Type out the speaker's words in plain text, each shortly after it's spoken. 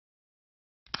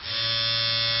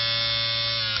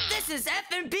is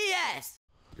effing BS.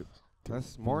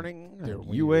 This morning at Their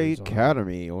UA waivers are-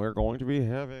 Academy, we're going to be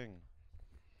having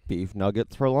beef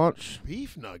nuggets for lunch.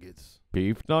 Beef nuggets.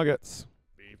 Beef nuggets.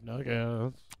 Beef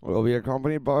nuggets. We'll be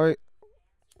accompanied by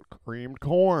creamed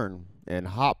corn and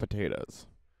hot potatoes.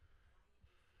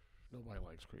 Nobody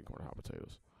likes cream corn and hot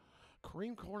potatoes.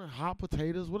 Cream corn and hot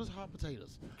potatoes? What is hot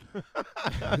potatoes?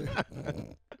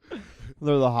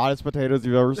 They're the hottest potatoes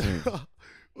you've ever seen.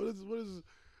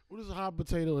 What is a hot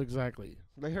potato exactly?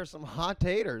 They are some hot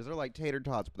taters. They're like tater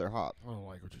tots, but they're hot. I don't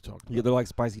like what you're talking Yeah, about. they're like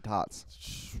spicy tots.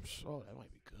 Oh, that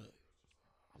might be good.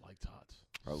 I like tots.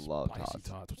 I love Spicy tots.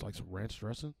 tots with like some ranch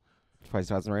dressing. Spicy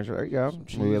tots and ranch. There you go. Some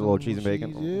cheese Maybe a little on cheese and them,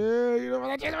 bacon. Yeah, you know what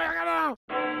that cheese and bacon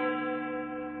now.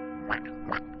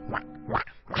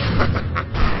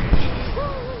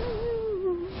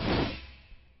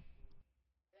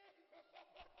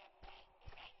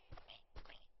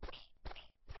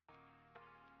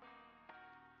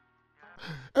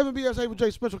 FNBS Ava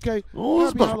J Special K. Oh,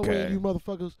 Happy Special Halloween, K. you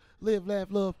motherfuckers. Live, laugh,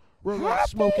 love, roll out,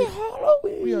 smoke it.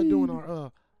 Halloween. We are doing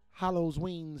our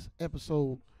Halloween's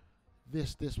episode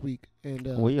this week, and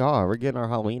We are. We're getting our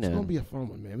Halloween it's gonna in. be a fun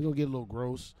one, man. We're gonna get a little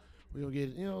gross. We're gonna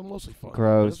get mostly fun.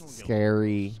 Gross, This one get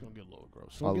scary. It's gonna get a little gross.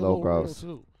 It's A gonna get little real, gross.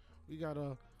 too. We got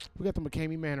the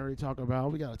MCKAMEY Manor to talk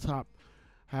about. We got a top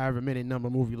however many number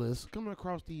movie list. Coming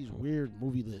across these weird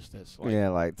movie lists that's like Yeah,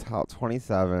 like top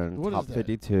 27, What is top that?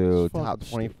 52, It's fucking top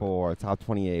 24, top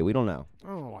 28. We don't know. I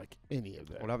don't like any of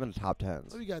that. What happened to top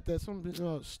 10s? So we got that. Some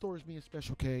stories being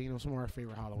Special K. Some of our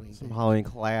favorite Halloween. Some things. Halloween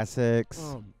classics.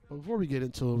 But before we get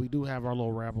into it, we do have our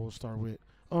little rabble to start with.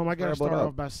 I gotta Rabble it start up.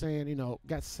 off by saying,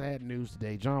 got sad news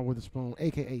today. John Witherspoon,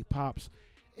 aka Pops,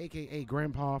 aka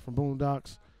Grandpa from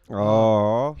Boondocks,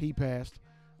 Oh, he passed.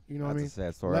 You know that's what I mean? a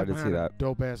sad story. I did see that.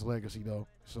 Dope ass legacy though.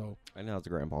 So I know it's a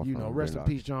grandpa. rest in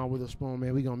peace, John Witherspoon,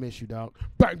 man. We gonna miss you, dog.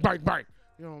 Bang, bang, bang.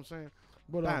 You know what I'm saying?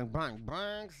 But Bang, bang,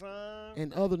 bang, son.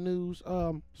 in other news,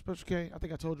 Special K, I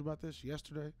think I told you about this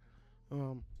yesterday.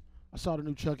 I saw the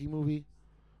new Chucky movie.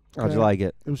 How'd you like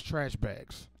it? It was trash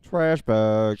bags. Trash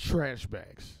bag. Trash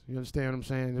bags. You understand what I'm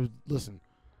saying? Listen,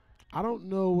 I don't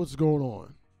know what's going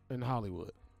on in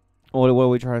Hollywood. What are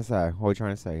we trying to say? What are we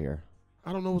trying to say here?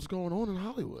 I don't know what's going on in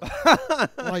Hollywood.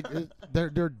 Like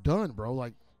they're done, bro.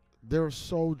 Like they're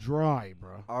so dry,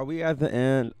 bro. Are we at the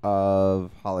end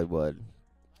of Hollywood?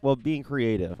 Well, being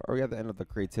creative. Are we at the end of the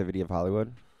creativity of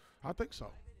Hollywood? I think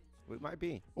so. We might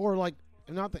be. Or like,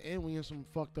 not the end. We in some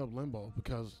fucked up limbo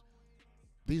because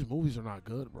these movies are not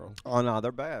good, bro. Oh no,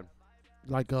 they're bad.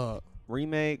 Like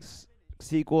Remakes,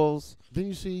 sequels. then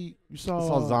you saw I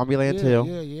saw Zombieland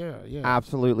yeah, 2. Yeah.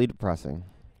 Absolutely depressing.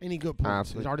 Any good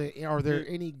points? Absolutely. Are there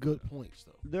any good points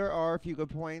though? There are a few good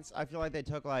points. I feel like they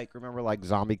took remember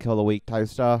zombie kill the week type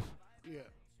stuff. Yeah.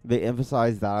 They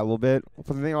emphasized that a little bit. But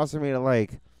then they also made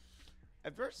it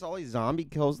at first all these zombie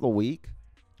kills of the week.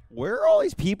 Where are all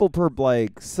these people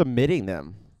submitting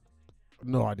them?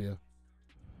 No idea.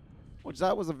 Which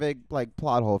that was a big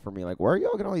plot hole for me. Where are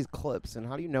y'all getting all these clips, and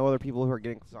how do you know other people who are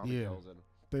getting zombie Yeah. kills? And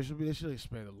They should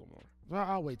expand it a little more.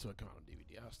 I'll wait till it comes on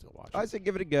DVD. I'll still watch it. I said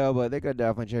give it a go, but they could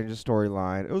definitely change the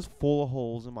storyline. It was full of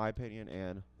holes, in my opinion,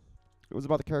 and it was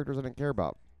about the characters I didn't care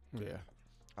about. Yeah.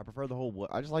 I prefer the whole.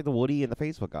 I just like the Woody and the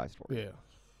Facebook guy story. Yeah.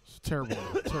 It's terrible.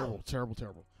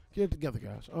 terrible. Get it together,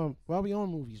 guys. While we on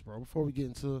movies, bro, before we get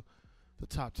into the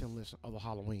top 10 list of the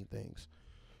Halloween things.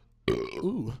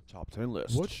 Ooh. Top 10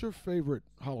 list. What's your favorite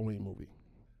Halloween movie?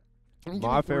 You can give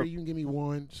My me three, favorite. you can give me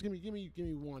one. Just give me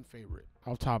one favorite.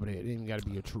 Off the top of the head. It ain't got to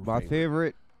be a true My favorite.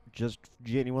 favorite, just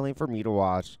genuinely for me to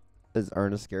watch, is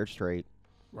Ernest Scared Straight.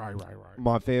 Right.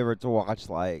 My favorite to watch,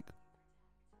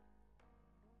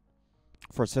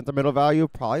 for sentimental value,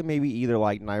 probably maybe either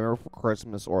Nightmare Before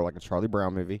Christmas or a Charlie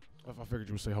Brown movie. I figured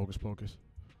you would say Hocus Pocus.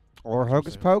 Or Thought you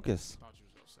Hocus said- Pocus. Thought you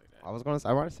was gonna say that. I was going to say,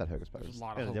 I might have said Hocus There's Pocus. a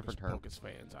lot in of a Hocus different term. Pocus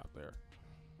fans out there.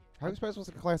 Hocus Pocus was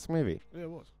a classic movie. Yeah, it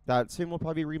was. That soon will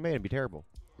probably be remade and be terrible.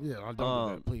 Yeah, I don't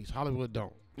do that. Please, Hollywood,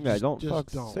 don't. Yeah,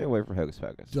 Just don't. Stay away from Hocus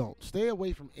Pocus. Don't. Stay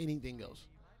away from anything else.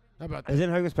 How about that? Isn't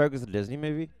Hocus Pocus a Disney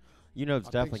movie? You know it's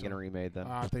I think definitely so. getting remade then.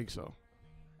 I think so.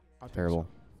 Terrible.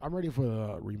 I'm ready for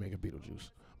the remake of Beetlejuice.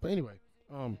 But anyway,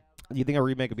 Do you think a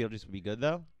remake of Beetlejuice would be good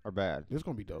though, or bad? it's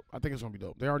gonna be dope. I think it's gonna be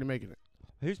dope. They're already making it.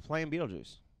 Who's playing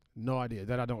Beetlejuice? No idea.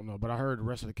 That I don't know. But I heard the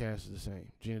rest of the cast is the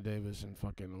same. Gina Davis and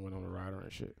fucking went on the rider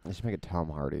and shit. They should make it Tom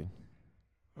Hardy.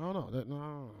 I don't know. That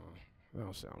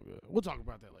don't sound good. We'll talk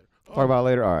about that later. Talk about it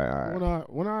later. All right.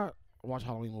 When I watch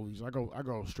Halloween movies, I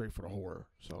go straight for the horror.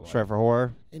 So Straight for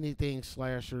horror. anything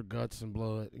slasher, guts and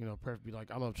blood. Preferably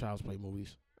I love Child's Play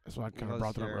movies. That's why I kind of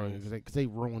brought that up earlier because they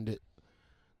ruined it.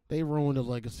 They ruined the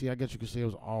legacy. I guess you could say it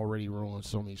was already ruined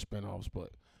so many spinoffs,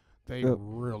 but They Yep.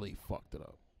 really fucked it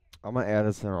up. I'm gonna add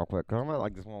this in real quick. 'Cause I'm at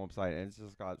like this one website and it's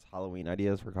just got its Halloween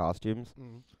ideas for costumes.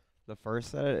 Mm. The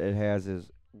first set it has is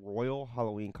Royal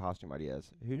Halloween costume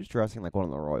ideas. Who's dressing like one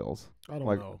of the royals? I don't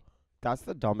Like, know. That's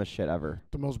the dumbest shit ever.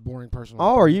 The most boring person.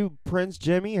 Oh, are you Prince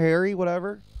Jimmy, Harry,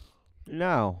 whatever?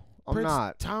 No, I'm Prince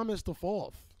not. Thomas the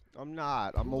Fourth. I'm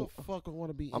not. Who the fuck would want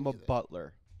to be? I'm a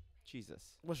butler.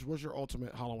 Jesus. What's your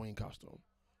ultimate Halloween costume?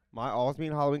 My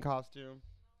ultimate Halloween costume,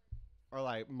 or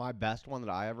like my best one that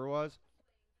I ever was.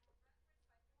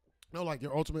 No, like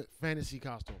your ultimate fantasy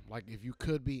costume. Like if you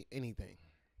could be anything.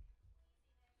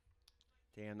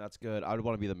 Damn, that's good. I would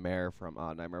want to be the mayor from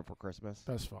Nightmare Before Christmas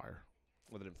That's fire.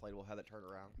 with an inflatable head that turned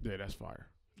around. Yeah, that's fire.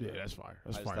 Yeah, that's fire.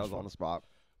 That's I just, fire. that as was on fuck. the spot.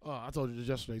 I told you this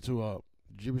yesterday too.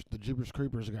 The Jeepers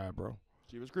Creepers guy, bro.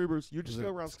 Jeepers Creepers. You just That's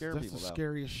go around scaring That's people, the though.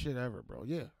 scariest shit ever, bro.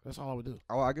 Yeah, that's all I would do.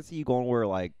 Oh, I could see you going where,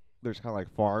 like, there's kind of like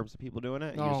farms of people doing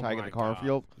it. And you just try to get the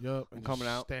cornfield. Yup. and coming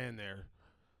out.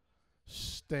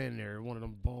 Stand there. One of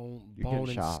them bone You're getting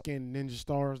and shot. skin ninja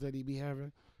stars that he be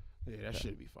having. Yeah, that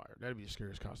should be fire. That'd be the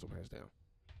scariest costume, hands down.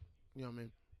 You know what I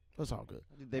mean? That's all good.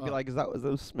 They'd be like, was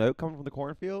those smoke coming from the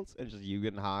cornfields? And just you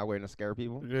getting high waiting to scare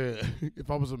people? Yeah.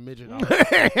 If I was a midget, if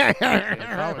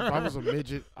I was a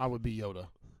midget, I would be Yoda.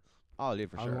 Oh, dude,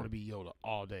 for I sure. want to be Yoda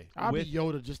all day. I'd With- be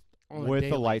Yoda just on With a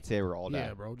the daily. lightsaber all day.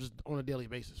 Yeah, bro, just on a daily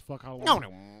basis. Fuck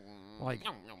Halloween. Like,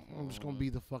 I'm just gonna be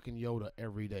the fucking Yoda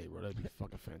every day, bro. That'd be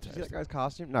fucking Did you see fantastic. that guy's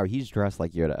costume? No, he's dressed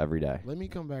like Yoda every day. Let me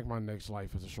come back my next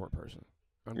life as a short person.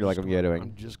 You're like, I'm Yodaing.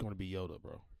 I'm just gonna be Yoda,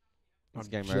 bro. It's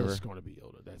I'm game just over. gonna be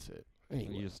Yoda. That's it.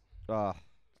 Anyway, You just, it's I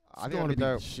think gonna that'd be be the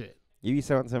dope. shit. You be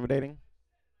so intimidating?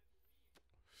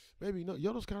 Maybe no.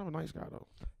 Yoda's kind of a nice guy though.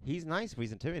 He's nice, but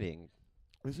he's intimidating.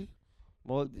 Is he?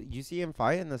 Well, did you see him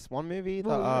fight in this one movie?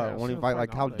 Well, yeah, I When seen he him fight fight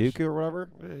like in all Count that Dooku or whatever?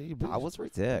 Yeah, he That was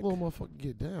ridiculous. little motherfucker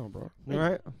get down, bro. All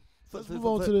right. Let's move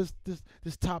on to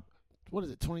this top. What is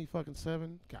it? 20-7?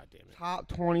 God damn it. Top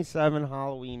 27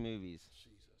 Halloween movies.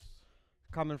 Jesus.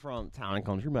 Coming from Town and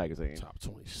Country Magazine. Top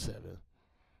 27.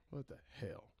 What the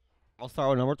hell? I'll start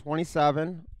with number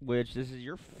 27, which this is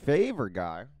your favorite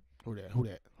guy. Who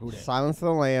that? Silence of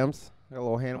the Lambs. Got a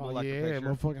little Hannibal Oh, Lecter yeah, picture.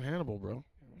 motherfucking Hannibal, bro.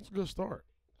 It's a good start.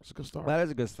 That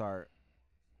is a good start.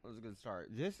 That was a good start.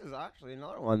 This is actually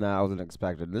another one that I wasn't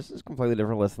expecting. This is a completely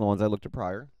different list than the ones I looked at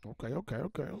prior. Okay. All right.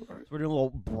 So we're doing a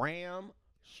little Bram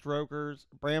Stoker's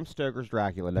Dracula, Bram Stoker's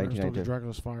 1992.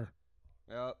 Dracula's fire.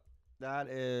 Yep. That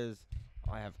is,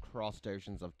 I have crossed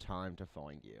oceans of time to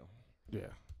find you. Yeah,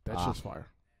 that shit's fire.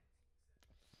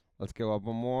 Let's go up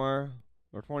one more.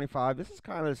 Number 25. This is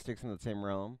kind of sticks in the same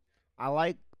realm. I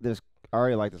like this. I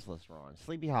already like this list we're on.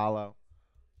 Sleepy Hollow.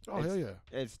 Oh, hell yeah.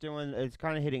 It's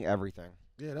kind of hitting everything.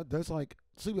 Yeah, that's like,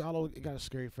 Sleepy Hollow, it got a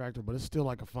scary factor, but it's still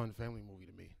like a fun family movie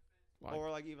to me. Like, Or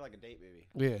like even like a date movie.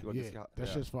 yeah, You want to see how- that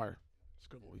yeah. shit's fire. It's a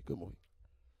good movie.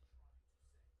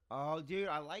 Oh, dude,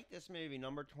 I like this movie.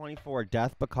 Number 24,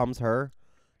 Death Becomes Her.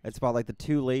 It's about like the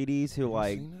two ladies who Have you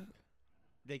like seen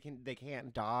that? they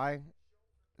can't die,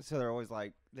 so they're always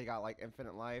like they got like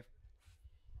infinite life.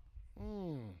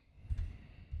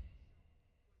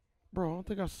 Bro, I don't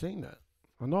think I've seen that.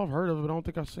 I know I've heard of it, but I don't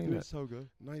think I've seen Dude, that. it's so good.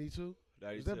 92?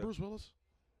 Is that Bruce Willis?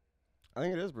 I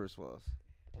think it is Bruce Willis.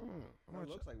 I'm gonna,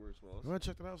 looks like Bruce Willis. I'm gonna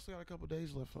check that out. Still got a couple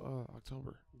days left for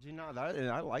October. Do you know that? And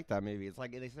I like that movie. It's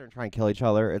like they sit there and try and kill each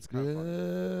other. It's kind of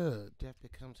fun. Yeah, Death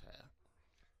Becomes Her.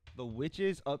 The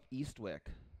Witches of Eastwick.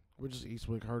 Which is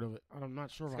Eastwick, heard of it. I'm not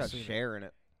sure It's if I've got seen it. Cher in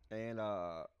it and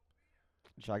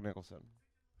Jack Nicholson.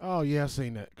 Oh, yeah, I've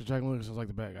seen that. Because Jack Nicholson's like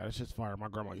the bad guy. That shit's fire. My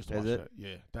grandma used to Is watch it? that.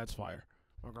 Yeah, that's fire.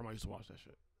 My grandma used to watch that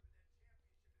shit.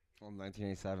 Well,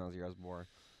 1987, that was the year I was born.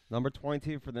 Number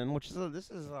 22 for them, which is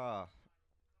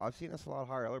I've seen this a lot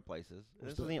higher other places.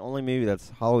 This is the only movie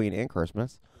that's Halloween and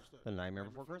Christmas. The Nightmare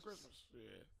Before Christmas.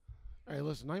 Yeah. Hey,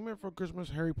 listen, Nightmare Before Christmas,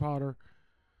 Harry Potter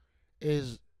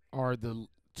are the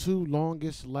two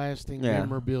longest lasting Yeah.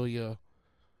 memorabilia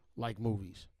like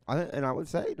movies. And I would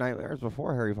say Nightmares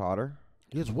before Harry Potter.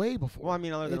 It's way before. Well, I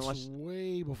mean, other than it's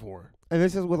way before. and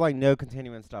this is with like no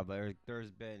continuing stuff.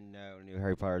 There's been no new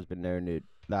Harry Potter. There's been no new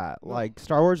that. No. Like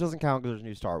Star Wars doesn't count because there's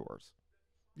new Star Wars.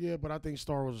 Yeah, but I think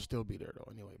Star Wars will still be there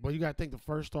though. Anyway, but you gotta think the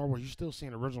first Star Wars. You still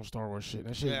seeing original Star Wars shit.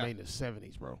 That shit Yeah. was made in the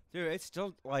 '70s, bro. Dude, it's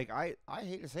still like I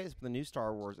hate to say this, but the new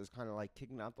Star Wars is kind of like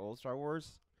kicking out the old Star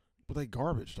Wars. But they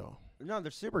garbage though. No,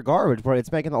 they're super garbage, but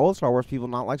it's making the old Star Wars people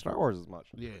not like Star Wars as much.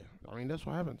 Yeah, I mean that's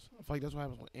what happens. I feel like that's what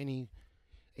happens with any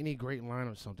great line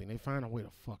or something. They find a way to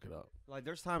fuck it up. Like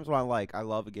there's times when I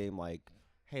love a game like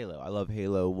Halo. I love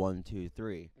Halo 1, 2,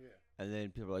 3. Yeah. And then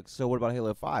people are like, so what about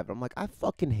Halo 5? I'm like, I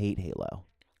fucking hate Halo.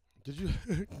 Did you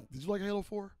did you like Halo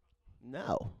 4?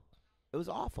 No. It was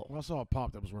awful. Well, I saw a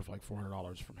pop that was worth like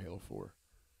 $400 from Halo 4.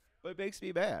 But it makes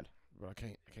me mad. But I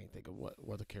can't think of what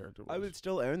the character was. I would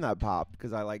still own that pop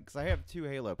because I have 2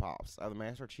 Halo pops. I have the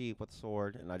Master Chief with the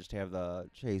sword, and I just have the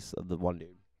chase of the one dude.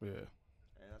 Yeah.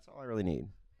 And that's all I really need.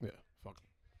 Yeah. Fuck.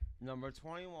 Number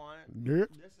 21. Yep.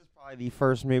 This is probably the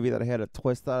first movie that had a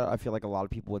twist that I feel like a lot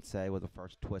of people would say was the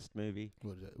first twist movie.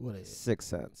 What is it? What is it? 6th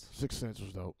Sense. 6th Sense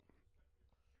was dope.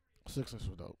 6th Sense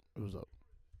was dope. It was dope.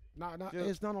 Not Dude.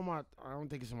 it's not on my. I don't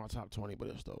think it's in my top 20, but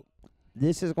it's dope.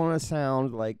 This is going to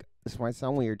sound like, this might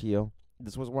sound weird to you.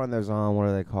 This was one of those, what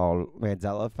are they called?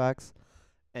 Mandela effects.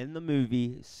 In the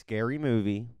movie, Scary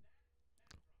Movie,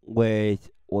 with,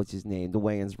 what's his name? The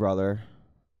Wayans brother.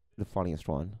 The funniest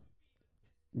one.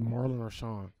 Marlon or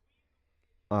Sean?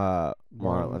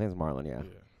 Marlon. I think it's Marlon, yeah.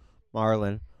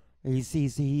 Marlon. He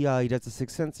does the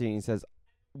 6th Sense and he says,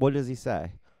 what does he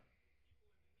say?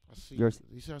 You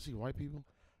said I see white people?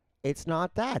 It's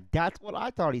not that. That's what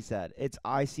I thought he said. It's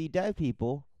I see dead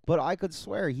people, but I could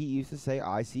swear he used to say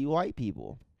I see white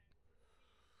people.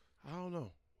 I don't know.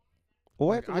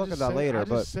 We'll have to look at that later. I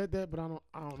just said that, but I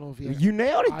don't know if he. You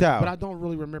nailed it though. But I don't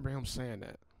really remember him saying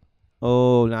that.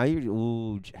 Oh, now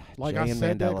you. Like I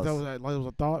said that because it was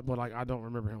a thought, but like I don't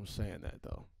remember him saying that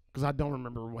though. Because I don't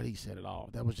remember what he said at all.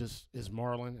 That was just is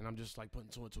Marlon, and I'm just like putting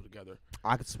 2 and 2 together.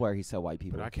 I could swear he said white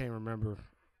people. But I can't remember.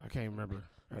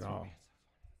 At all.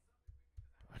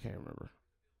 I can't remember.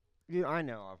 Dude, I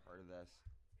know I've heard of this.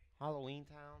 Halloween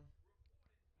Town?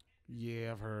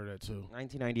 Yeah, I've heard of that too.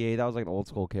 1998. That was like an old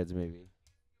school kids movie.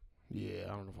 Yeah, I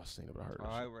don't know if I've seen it, but I heard it.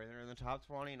 All right, we're in the top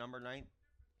 20. Number 9.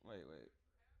 Wait.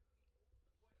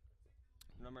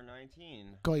 Number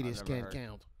 19. Coitus can't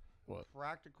count. What?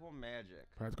 Practical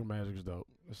Magic. Practical Magic is dope.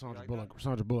 It's Sandra Bullock.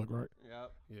 Sandra Bullock, right?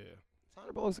 Yep. Yeah.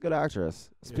 Sandra Bullock's a good actress.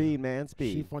 Speed, man,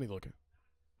 speed. She's funny looking.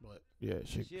 But yeah,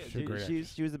 she's a great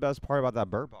actress. She was the best part about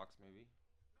that Bird Box movie.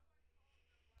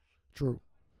 True.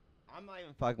 I'm not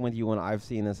even fucking with you when I've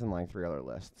seen this in like 3 other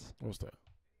lists. What's that?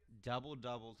 Double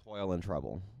Toil and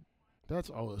Trouble.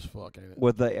 That's old as fuck, ain't it?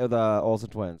 With the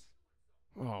Olsen twins.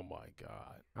 Oh my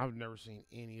god, I've never seen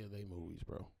any of their movies,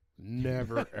 bro.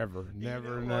 Never, ever,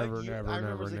 never. I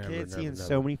remember as a kid seeing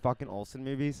so many fucking Olsen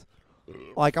movies.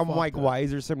 Like, I'm like, why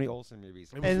is there so many Olsen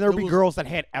movies? And there'd be girls that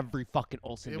had every fucking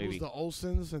Olsen movie. It was the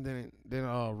Olsens, and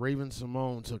then Raven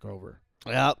Simone took over.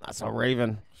 Yep, that's a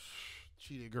Raven.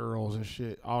 Cheated girls and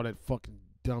shit. All that fucking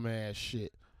dumbass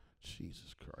shit.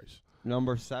 Jesus Christ.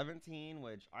 Number 17,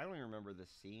 which I don't even remember the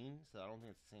scene, so I don't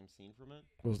think it's the same scene from it.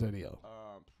 What was that, yo?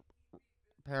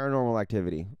 Paranormal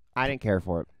Activity. I didn't care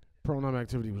for it. Paranormal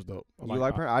Activity was dope.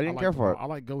 I didn't care for it. I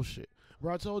like ghost shit.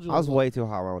 Bro, I told you. I was way too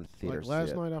high on theaters. Like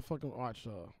last night, I fucking watched.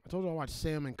 I told you I watched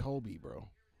Sam and Kobe, bro.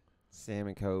 Sam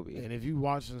and Kobe. And if you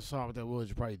watched and saw what that was,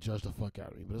 you probably judged the fuck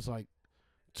out of me. But it's like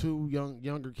 2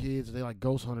 younger kids. They like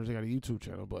ghost hunters. They got a YouTube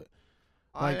channel, but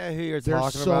like, I know who you're talking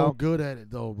about. They're so good at it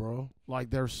though, bro.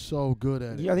 Like they're so good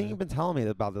at it. Yeah, I think you've been telling me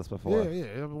about this before. Yeah.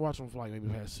 I've been watching them for like maybe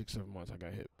the past 6-7 months. I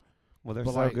got hit. Well, they're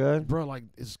so good, bro. Like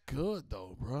it's good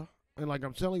though, bro. And like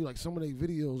I'm telling you, like some of their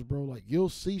videos, bro. Like you'll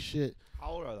see shit.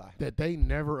 How old are they? That they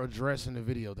never address in the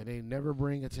video. That they never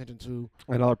bring attention to.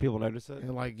 And other people notice it.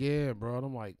 And like, yeah, bro. And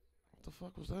I'm like, what the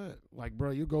fuck was that? Like, bro,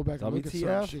 you go back and look at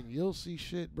some shit. You'll see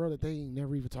shit, bro, that they ain't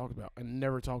never even talked about and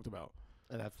never talked about.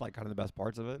 And that's like kind of the best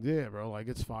parts of it. Yeah, bro. Like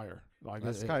it's fire. Like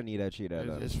that's kind of neat.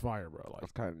 It's fire, bro. Like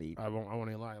that's kind of neat. I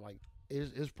won't lie. Like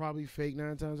it's probably fake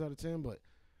 9 times out of 10, but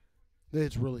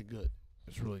it's really good.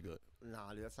 It's really good.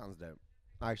 Nah, dude, that sounds dope.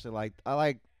 I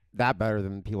like that better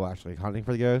than people actually hunting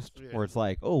for the ghost, where it's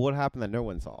like, oh, what happened that no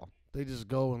one saw? They just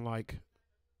go and like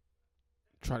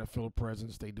try to fill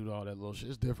presents. They do all that little shit.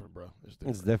 It's different, bro.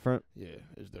 It's different. Yeah,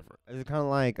 it's different. Is it kind of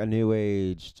like a new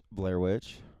age Blair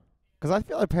Witch? Because I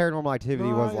feel like Paranormal Activity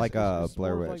was like a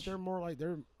Blair Witch.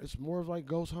 It's more of like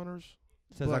ghost hunters.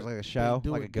 So it's like a show,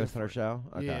 like a ghost hunter show.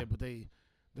 Okay. Yeah, but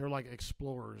they're like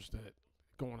explorers that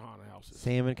go in haunted houses.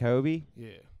 Sam and Kobe.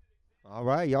 Yeah. All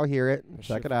right, y'all hear it.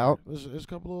 Check it out. There's a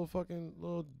couple of fucking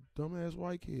little dumbass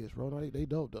white kids, bro. They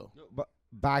dope though. But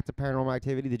back to Paranormal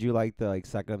Activity. Did you like the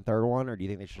second and third one, or do you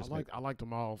think they should? I liked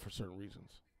them all for certain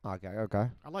reasons. Okay.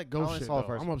 I like ghost shit.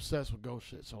 I'm obsessed with ghost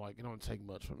shit, so like it don't take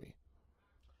much for me.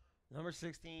 Number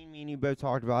 16, me and you both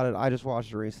talked about it. I just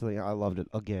watched it recently. I loved it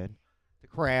again. The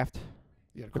Craft.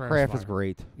 Yeah, The Craft is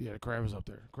great. Yeah, The Craft is up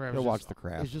there. Go watch The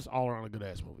Craft. It's just all around a good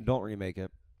ass movie. Don't remake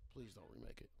it. Please don't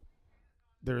remake it.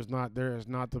 There is not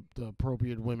the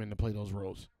appropriate women to play those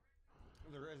roles.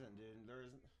 There isn't, dude. There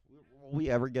isn't. Will we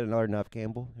ever get another Neff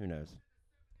Campbell? Who knows?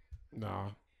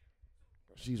 Nah.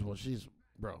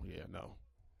 Bro, yeah, no.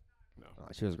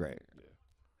 She was great. Yeah.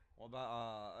 What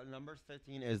about number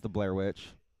 15 is The Blair Witch,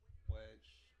 which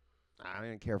I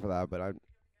didn't care for that, but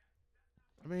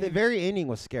I mean, The very ending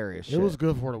was scary as shit. it was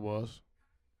good for what it was.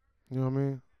 You know what I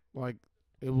mean? Like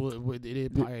it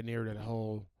did pioneer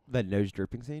that nose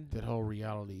dripping scene. that whole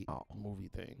reality movie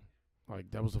thing. Like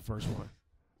that was the first one.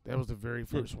 That was the very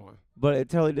first one. But it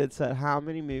totally did set how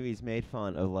many movies made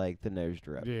fun of like the nose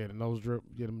drip. Yeah, the nose drip.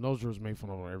 Yeah, the nose drips made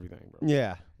fun of everything, bro.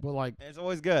 Yeah, But like it's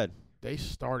always good. they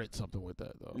started something with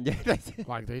that though. Yeah,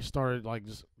 Like they started like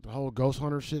just the whole ghost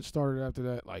hunter shit started after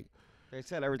that. Like they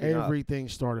set everything up. everything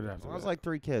started after I was that. like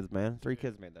 3 kids, man. 3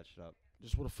 kids made that shit up.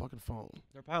 Just with a fucking phone,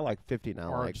 They're probably like 50 now,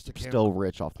 Or like just a still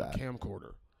rich off that.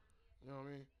 camcorder. You know what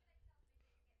I mean?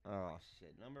 Oh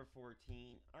shit, number 14.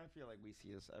 I feel like we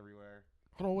see this everywhere.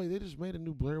 Hold on, wait. They just made a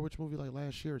new Blair Witch movie like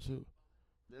last year too.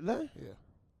 Did they? Yeah,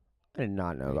 I did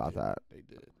not know They about did. that. they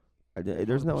did. I did.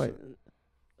 There's no way. 100%.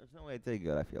 There's no way it did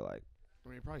good. I feel like. I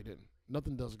mean, it probably didn't.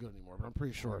 Nothing does good anymore, but I'm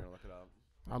pretty I'm sure. gonna look it up.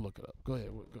 I'll look it up. Go ahead.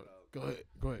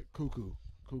 Go ahead. Cuckoo.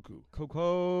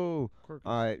 Coco. Quirky.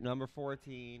 All right, number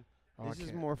 14. Oh, I This is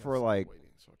can't. more Got for, something like, waiting,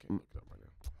 so I can't look it up right now.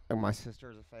 And my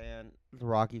sister's a fan. The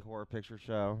Rocky Horror Picture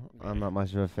Show. I'm Yeah. not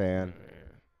much of a fan.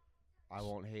 Yeah. I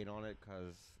won't hate on it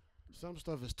because, Some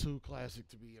stuff is too classic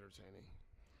to be entertaining.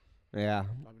 yeah,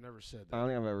 I've never said I that, don't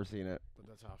think I've ever seen it. but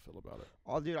that's how I feel about it.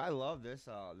 Oh, dude, I love this.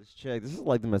 This chick. This is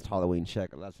like the most Halloween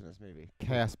chick that's in this movie.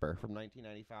 Casper from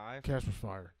 1995. Casper's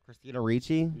fire. Christina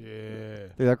Ricci. Yeah.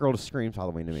 Dude, that girl just screams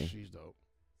Halloween to me. She's dope.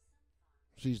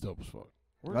 She's dope as fuck.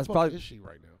 Where That's the fuck probably- is she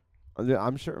right now?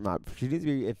 I'm sure not. She needs to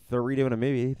be. If they're redoing a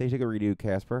movie, they should go redo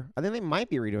Casper. I think they might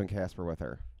be redoing Casper with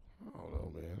her. I don't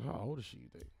know, man. How old is she, you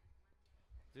think?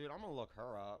 Dude, I'm gonna look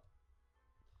her up.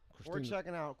 We're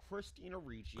checking out Christina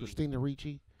Ricci. Christina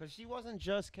Ricci. Because she wasn't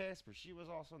just Casper. She was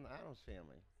also in the Addams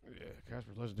Family. Yeah,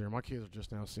 Casper's legendary. My kids are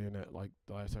just now seeing that, like,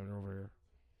 the last time they're over here.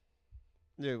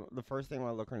 Dude, the first thing when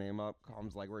I look her name up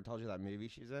comes like where it tells you that movie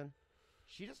she's in.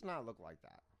 She does not look like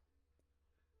that.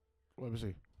 Let me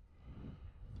see.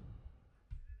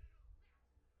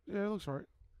 Yeah, it looks right.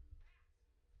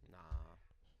 Nah.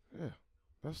 Yeah,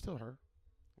 that's still her.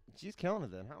 She's killing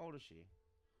it then. How old is she?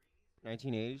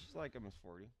 1980. She's like almost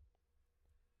 40.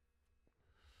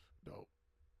 Dope.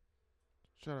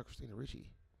 Shout out Christina Ricci.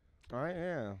 All right,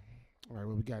 yeah. All right,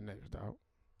 what we got next, dog?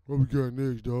 What we got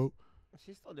next, dog?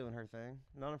 She's still doing her thing.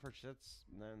 None of her shit's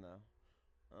known though.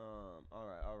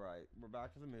 All right. We're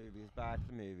back to the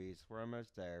movies. We're almost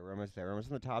there. We're almost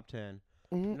in the top 10.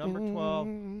 Number 12,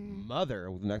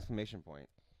 Mother with an exclamation point.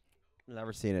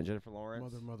 Never seen it. Jennifer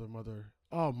Lawrence. Mother.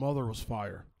 Oh, Mother was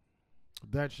fire.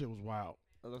 That shit was wild.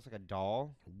 It looks like a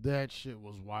doll. That shit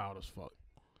was wild as fuck.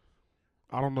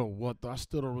 I don't know what. I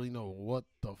still don't really know what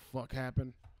the fuck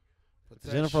happened. But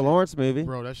that Jennifer shit- Lawrence movie.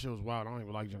 Bro, that shit was wild. I don't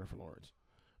even like Jennifer Lawrence.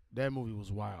 That movie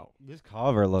was wild. This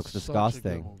cover looks Such a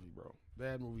disgusting. good movie, bro.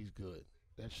 That movie's good.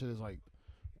 That shit is like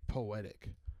poetic.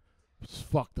 It's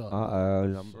fucked up.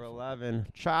 Number 11,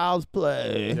 Child's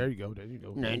Play. There you go.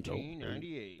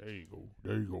 1998.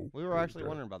 There you go. We were actually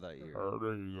wondering about that year.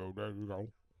 There you go.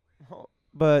 Oh,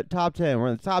 but top 10. We're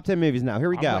in the top 10 movies now. Here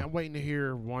we go. I'm waiting to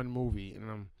hear one movie,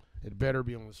 and it better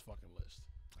be on this fucking list.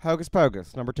 Hocus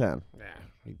Pocus, number 10. Nah,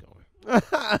 keep going.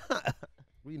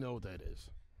 We know what that is.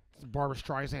 It's Barbara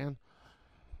Streisand.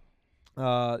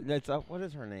 That's what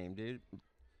is her name, dude?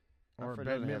 Or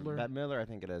Bette Bette Midler? Bette Midler, I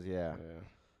think it is. Yeah.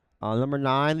 Yeah. Number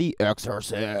 9, The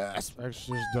Exorcist.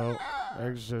 Exorcist dope.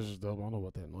 Exorcist is dope. I don't know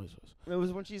what that noise was. It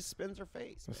was when she spins her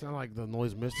face. That sounds like the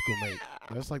noise Mystical make.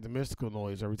 That's like the Mystical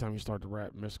noise every time you start to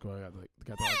rap. Mystical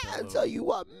got that. I'll tell you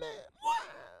what, man.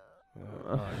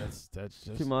 All right, that's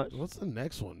just Too much. What's the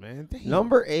next one, man? Damn.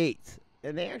 Number 8,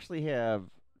 and they actually have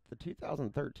the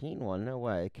 2013 one. No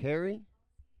way, Carrie.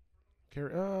 It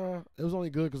was only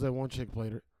good because that one chick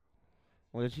played her.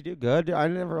 Well, did she do good? I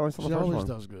never only saw She the first always one.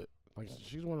 does good. Like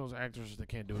she's one of those actresses that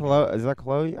can't do it. Chloe, is that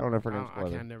Chloe? I don't know if her name's I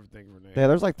Chloe. can't never think of her name. Yeah,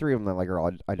 there's like 3 of them that like are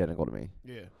all identical to me.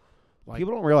 Yeah. Like,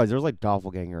 People don't realize there's like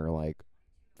doppelganger like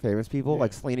famous people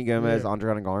like Yeah. Selena Gomez, Yeah.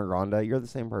 Andrea Grande. You're the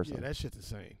same person. yeah, that shit's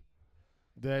insane.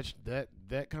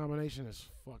 That combination is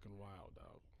fucking wild,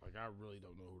 dog. Like I really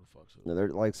don't know who the fuck's who. No, they're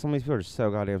like some of these people are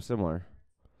so goddamn similar.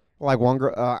 Like one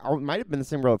girl, it might have been the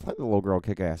same girl that played the little girl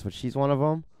kick ass, but she's one of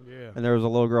them. Yeah. And there was a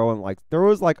little girl, and like there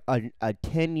was like a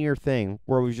 10-year thing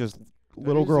where it was just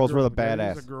little girls were the That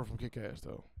badass. is a girl from Kick Ass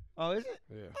though. Oh, is it?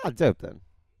 Yeah. Oh, dope then.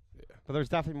 Yeah. But there's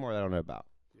definitely more that I don't know about.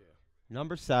 Yeah.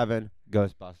 Number 7,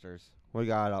 Ghostbusters. We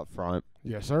got up front.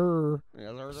 Yes, sir.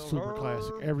 Yes, sir, Super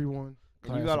classic. Everyone.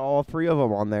 And you got all 3 of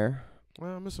them on there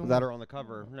Well, I'm missing that one. are on the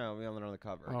cover. No, we only on the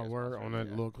cover. Oh, word Ghostbusters, on that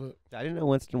yeah. little clip. I didn't know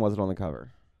Winston wasn't on the cover.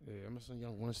 Yeah, I'm missing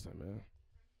Young Winston, man.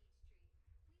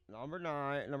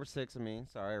 Number 6,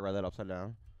 Sorry, I read that upside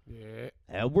down. Yeah.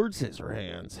 Edward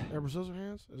Scissorhands. Edward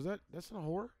Scissorhands? That's in a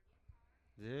horror?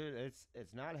 Dude,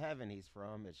 it's not heaven he's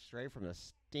from. It's straight from the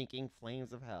stinking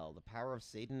flames of hell. The power of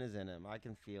Satan is in him. I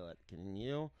can feel it. Can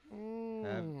you?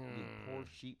 Have you poor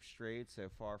sheep strayed so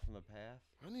far from the path?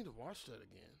 I need to watch that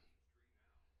again.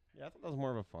 Yeah, I thought that was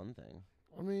more of a fun thing.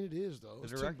 I mean, it is though.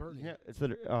 It's Tim Burton. Yeah, it's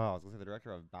the. Oh, I was gonna say the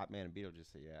director of Batman and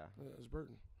Beetlejuice. So yeah. Yeah, it's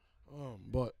Burton.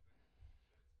 But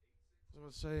I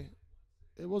was gonna say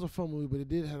it was a fun movie, but it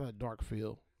did have that dark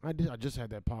feel. I just had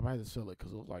that pop. I had to sell it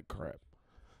because it was like crap.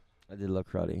 I did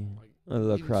look cruddy. Like, I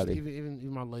look cruddy. Even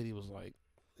my lady was like,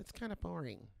 "It's kind of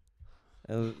boring."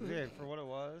 It was, yeah, for what it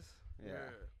was. Yeah.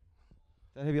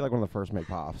 That'd be like one of the first make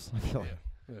pops. I feel like.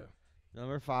 Yeah.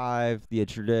 Number 5, the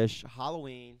tradition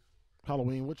Halloween.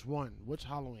 Halloween. Which one? Which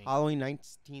Halloween? Halloween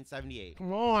 1978.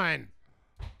 Come on.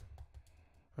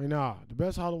 Hey, nah. The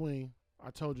best Halloween.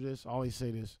 I told you this. I always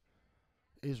say this.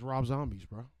 Is Rob Zombie's,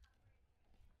 bro.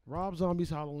 Rob Zombie's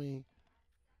Halloween.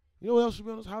 You know what else should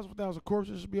be on this? House of 1,000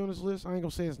 Corpses should be on this list. I ain't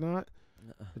gonna say it's not.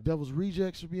 The Devil's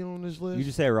Reject should be on this list. You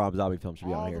just say a Rob Zombie film should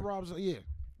be all on here. The Rob yeah.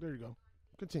 There you go.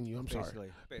 Continue. I'm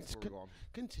sorry. Basically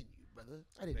Continue, brother.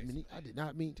 I did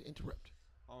not mean to interrupt.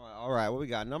 All right. What we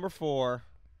got? Number 4.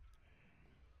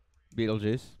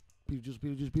 Beetlejuice.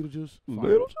 Beetlejuice.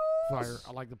 Fire.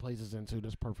 I like the places in too.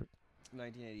 That's perfect.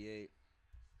 1988.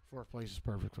 4th place is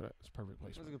perfect for that. It's perfect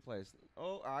place. That's a good place.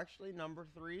 Oh, actually, number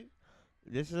 3.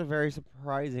 This is a very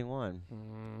surprising one.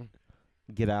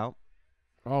 Get Out.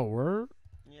 Oh, word?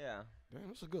 Yeah. Damn,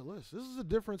 that's a good list. This is a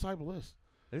different type of list.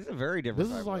 This is a very different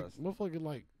type of list. This is like,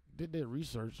 motherfucker, did their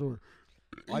research or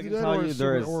I can tell you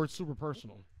there is. Or it's super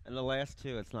personal. And the last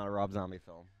 2, it's not a Rob Zombie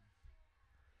film.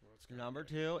 Number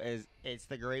 2 is It's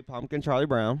the Great Pumpkin, Charlie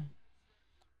Brown.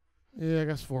 Yeah, I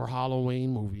guess for a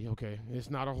Halloween movie. Okay. It's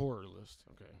not a horror list.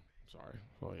 Okay. Sorry.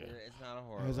 Oh, yeah. It's not a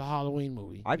horror. It's a Halloween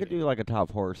movie. I could do like a top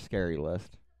horror scary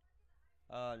list.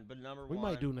 But number 1. We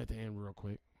might do it at the end real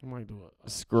quick. We might do a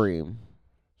Scream.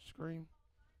 Scream?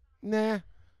 Nah.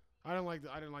 I didn't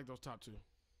like those top 2.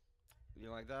 You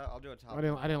like that? I'll do a top. I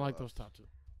didn't like those top 2.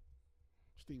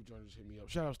 Steve Joyner just hit me up.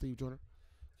 Shout out Steve Joyner.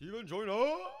 Steven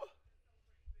Joyner.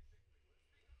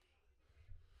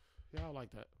 Yeah, I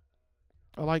like that.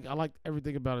 I like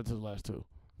everything about it to the last 2.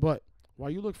 But while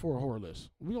you look for a horror list,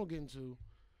 we gonna get into.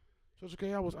 So it's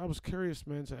okay. I was curious,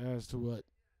 man, as to what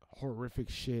horrific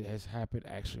shit has happened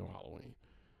actually on Halloween.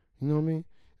 You know what I mean?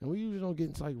 And we usually don't get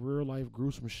into like real life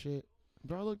gruesome shit.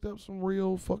 But I looked up some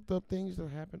real fucked up things that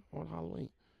happened on Halloween.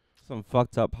 Some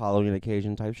fucked up Halloween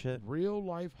occasion type shit. Real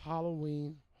life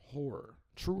Halloween horror.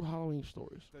 True Halloween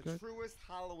stories. The truest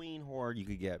Halloween horror you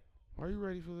could get. Are you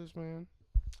ready for this, man?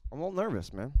 I'm a little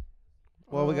nervous, man.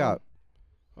 What we got?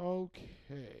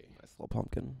 Okay. Nice little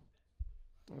pumpkin.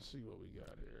 Let's see what we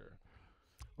got here.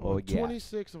 What we got?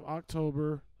 26th of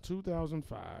October,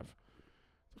 2005.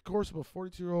 The corpse of a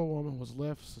 42-year-old woman was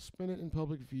left suspended in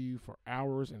public view for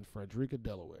hours in Frederica,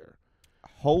 Delaware.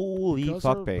 Holy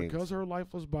fuck bangs. Because her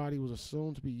lifeless body was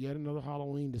assumed to be yet another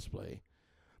Halloween display,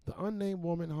 the unnamed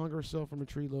woman hung herself from a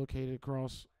tree located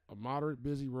across a moderate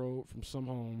busy road from some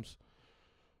homes.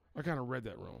 I kind of read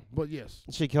that wrong, but yes.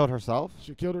 She killed herself?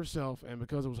 She killed herself, and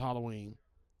because it was Halloween,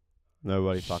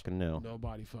 nobody fucking knew.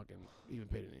 Nobody fucking even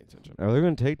paid any attention. Are they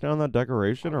going to take down that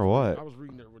decoration or what? I was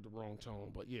reading it with the wrong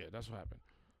tone, but yeah, that's what happened.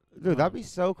 Dude, that'd be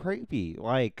so creepy.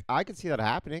 Like, I could see that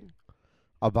happening.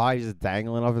 A body just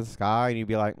dangling off in the sky, and you'd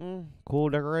be like, cool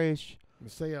decoration.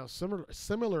 Say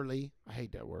similarly, I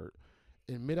hate that word,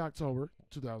 in mid-October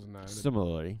 2009,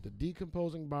 similarly, the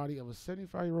decomposing body of a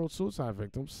 75-year-old suicide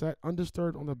victim sat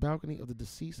undisturbed on the balcony of the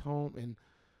deceased's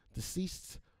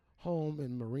home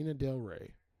in Marina Del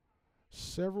Rey.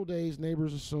 Several days,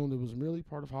 neighbors assumed it was merely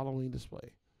part of Halloween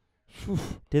display.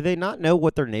 Did they not know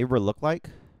what their neighbor looked like?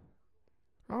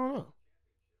 I don't know.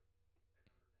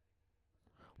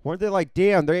 Weren't they like,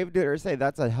 damn, they're able to say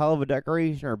that's a hell of a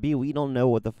decoration, or B, we don't know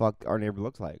what the fuck our neighbor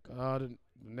looks like? The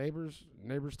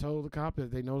neighbors told the cop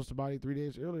that they noticed the body 3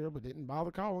 days earlier, but didn't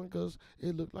bother calling because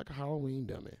it looked like a Halloween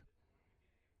dummy.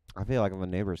 I feel like if the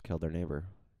neighbors killed their neighbor.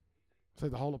 It's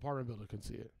like the whole apartment building could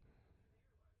see it.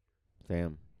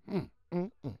 Damn.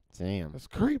 Damn. That's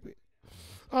creepy.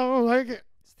 I don't like it.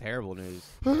 It's terrible news.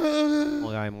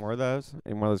 Well, got any more of those?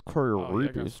 Any more of those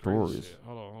creepy stories?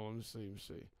 Hold on. Let me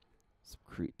see. Some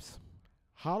creeps.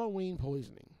 Halloween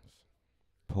poisonings.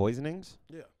 Poisonings?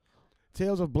 Yeah.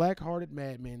 Tales of black-hearted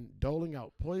madmen doling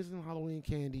out poison Halloween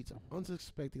candy to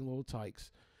unsuspecting little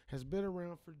tykes has been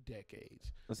around for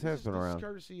decades. This has been around. This is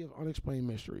courtesy of Unexplained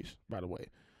Mysteries, by the way.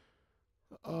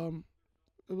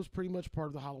 It was pretty much part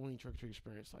of the Halloween trick-or-treat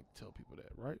experience, like tell people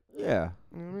that, right? Yeah.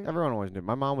 You know what I mean? Everyone always knew.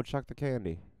 My mom would chuck the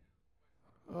candy.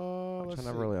 I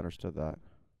never really understood that.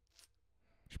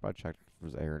 She probably checked if there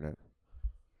was air in it.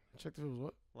 checked if it was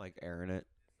what? Like airing it,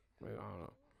 Wait, I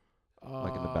don't know.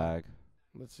 like in the bag.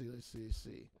 Let's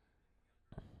see.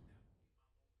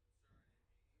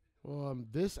 Well,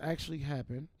 this actually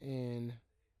happened in,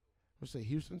 let's say,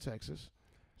 Houston, Texas.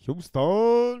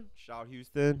 Houston. Shout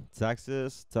Houston,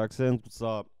 Texas, Texans. What's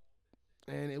up?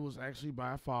 And it was actually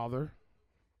by a father,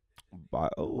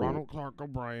 Oh. Ronald Clark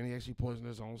O'Brien. He actually poisoned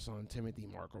his own son, Timothy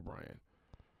Mark O'Brien.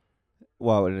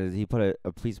 Well, did he put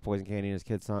a police poison candy in his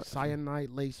kid's son?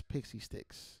 Cyanide-laced pixie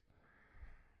sticks.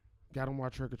 Got him while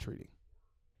trick-or-treating.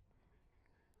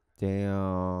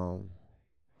 Damn.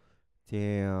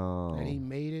 And he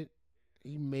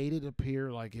made it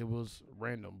appear like it was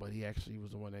random, but he actually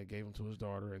was the one that gave them to his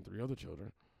daughter and 3 other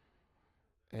children.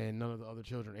 And none of the other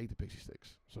children ate the pixie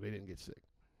sticks, so they didn't get sick.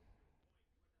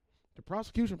 The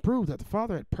prosecution proved that the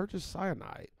father had purchased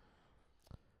cyanide.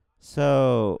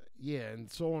 So. Yeah, and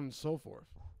so on and so forth.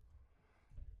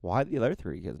 Why did the other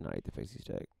 3 kids not eat the pixie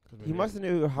stick? He must have they-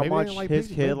 knew how maybe they much didn't like his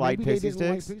pixie- kid maybe liked they pixie didn't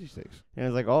like sticks. pixie sticks. And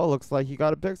it's like, oh, looks like you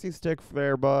got a pixie stick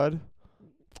there, bud.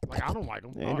 Like, I don't like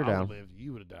them. Yeah, and you're down.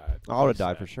 You would have died. I would have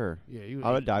died for sure. Yeah, you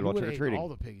I would've died while you would've ate trick-or-treating. all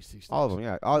the pixie sticks. All of them,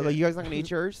 yeah. Oh, Yeah. like, you guys not gonna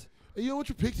eat yours? Hey, you know what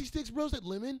your pixie sticks, bro? Is that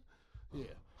lemon? Yeah.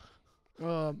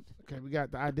 Okay, we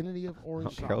got the identity of I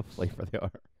orange don't care what socks. flavor they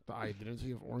are. The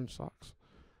identity of orange socks.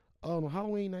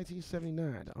 Halloween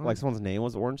 1979. Like someone's name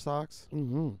was Orange Socks?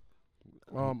 Mm-hmm.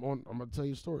 I'm gonna tell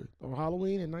you a story. On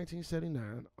Halloween in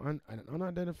 1979, an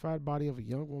unidentified body of a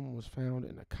young woman was found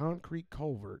in a concrete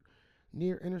culvert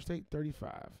near Interstate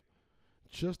 35,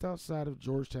 just outside of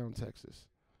Georgetown, Texas.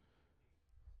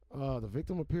 The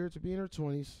victim appeared to be in her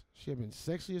 20s. She had been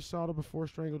sexually assaulted before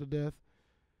strangled to death.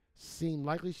 Seemed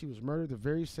likely she was murdered the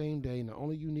very same day, and the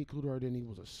only unique clue to her identity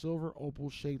was a silver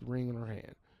opal-shaped ring on her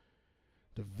hand.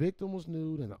 The victim was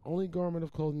nude, and the only garment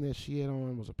of clothing that she had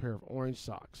on was a pair of orange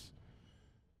socks.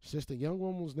 Since the young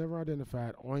woman was never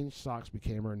identified, Orange Socks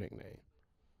became her nickname.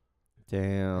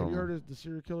 Damn. Have you heard of the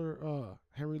serial killer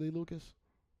Henry Lee Lucas?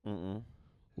 Mm-mm.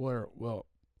 Well,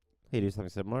 He do something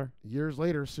similar? years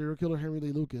later, serial killer Henry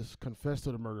Lee Lucas confessed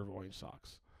to the murder of Orange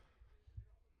Socks.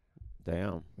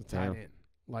 Damn. It's tied in.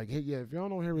 Like, hey, yeah, if y'all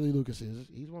know who Henry Lee Lucas is,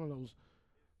 he's one of those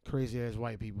crazy-ass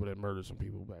white people that murdered some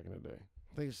people back in the day.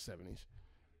 I think it's the 70s.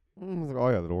 Like, oh,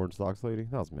 yeah, the Orange Socks lady.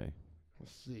 That was me.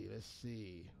 Let's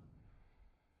see.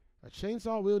 A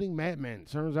chainsaw-wielding madman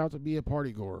turns out to be a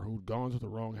partygoer who'd gone to the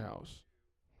wrong house.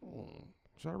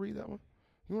 Should I read that one?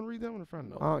 You want to read that one or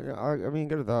find out? Yeah, I mean,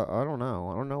 get it. I don't know.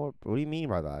 I don't know. What do you mean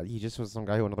by that? He just was some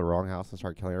guy who went to the wrong house and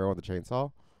started killing everyone with a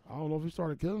chainsaw? I don't know if he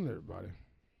started killing everybody.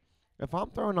 If I'm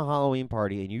throwing a Halloween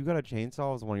party and you got a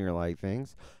chainsaw as one of your, like,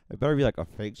 things, it better be, like, a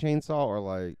fake chainsaw or,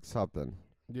 like, something.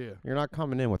 Yeah. You're not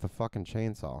coming in with a fucking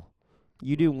chainsaw.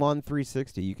 You do 1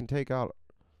 360, you can take out,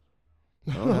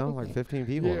 I don't know, like 15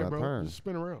 people in Yeah, that bro. turn. Just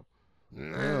spin around.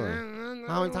 Really?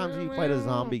 How many times have you played a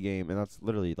zombie game and that's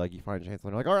literally like you find a chainsaw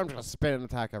and you're like, all right, I'm just gonna spin and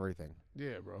attack everything.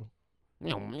 Yeah, bro.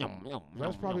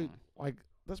 That's probably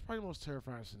the most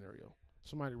terrifying scenario.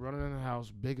 Somebody running in the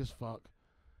house, big as fuck,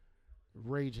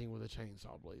 raging with a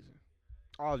chainsaw blazing.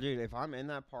 Oh, dude, if I'm in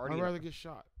that party, I'd rather get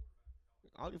shot.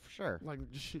 I'll do for sure. Like,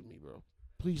 just shoot me, bro.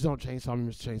 Please don't chainsaw me,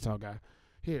 Mr. Chainsaw Guy.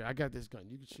 Here, I got this gun.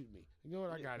 You can shoot me. You know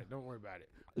what? I got it. Don't worry about it.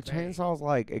 The Bang. chainsaw's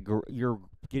like you're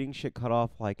getting shit cut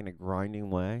off like in a grinding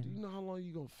way. Do you know how long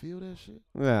you gonna feel that shit?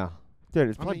 Yeah, dude,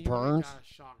 it's I like mean, you burns. got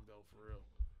shocked though, for real.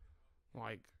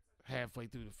 Like halfway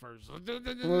through the first.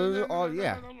 Oh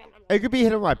yeah, it could be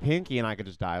hitting my pinky and I could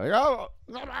just die.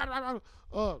 Like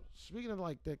Speaking of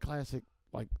like that classic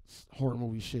like horror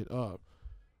movie shit, I'm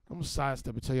gonna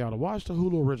sidestep and tell y'all to watch the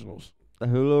Hulu originals. the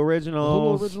Hulu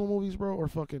originals. The Hulu original movies, bro, are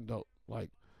fucking dope. Like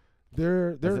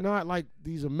they're not like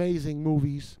these amazing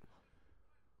movies,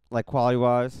 Like quality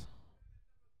wise,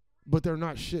 but they're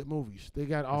not shit movies. They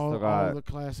got all the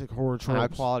classic horror high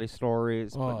tropes. quality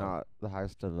stories, but not the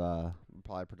highest of the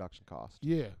probably production cost.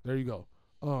 Yeah, there you go.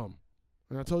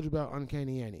 And I told you about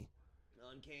Uncanny Annie.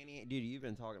 Uncanny, dude, you've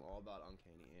been talking all about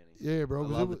Uncanny Annie. Yeah, bro. I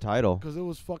love the title. Because it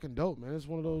was fucking dope, man. It's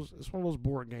one of those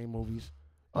board game movies.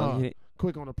 Uncanny-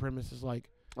 Quick on the premise, it's like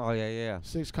Oh yeah.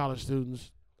 6 college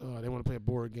students. They want to play a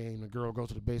board game. The girl goes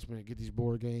to the basement and get these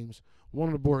board games. One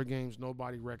of the board games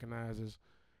nobody recognizes,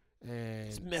 and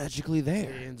It's magically there.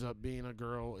 it ends up being a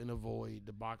girl in a void.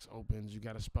 The box opens. You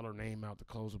got to spell her name out to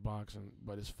close the box,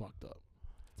 but it's fucked up.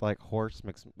 It's like horse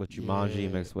mixed with Jumanji Yeah.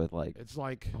 mixed with like It's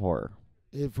like horror.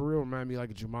 it for real reminded me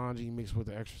like a Jumanji mixed with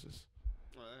The Exorcist.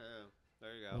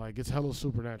 There you Like it's hella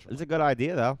supernatural. It's a good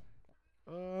idea though.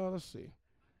 Let's see.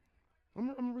 I'm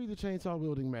gonna read the chainsaw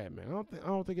wielding madman. I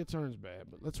don't think it turns bad,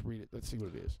 but let's read it. Let's see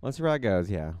what it is. Let's see where that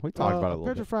goes. Yeah, we talked about it a little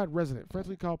bit. Petrified resident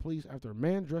frantically called police after a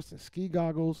man dressed in ski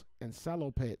goggles and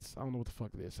salopettes. I don't know what the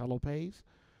fuck it is. Salopettes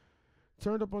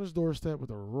turned up on his doorstep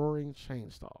with a roaring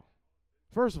chainsaw.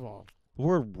 First of all, The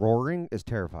word roaring is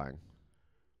terrifying.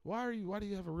 why do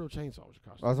you have a real chainsaw with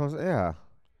your costume? I was gonna say, yeah.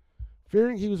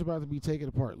 Fearing he was about to be taken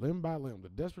apart limb by limb, the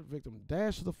desperate victim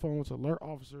dashed to the phone to alert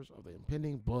officers of the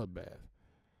impending bloodbath.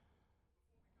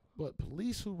 But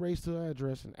police who raced to the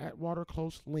address in Atwater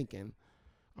Close, Lincoln,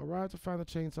 arrived to find the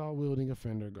chainsaw-wielding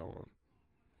offender gone.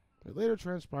 It later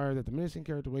transpired that the menacing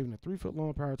character waving a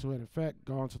 3-foot-long power tool had in fact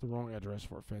gone to the wrong address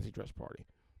for a fancy dress party.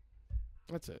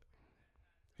 That's it.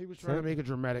 He was trying to make a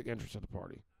dramatic entrance at the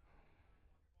party.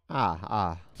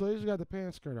 So he just got the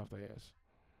pants skirt off their ass.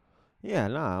 Yeah,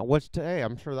 nah. What's today?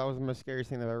 I'm sure that was the most scariest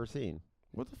thing I've ever seen.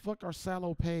 What the fuck are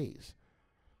salopettes?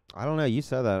 I don't know. You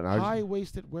said that.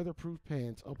 High-waisted, weatherproof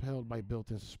pants upheld by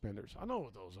built-in suspenders. I know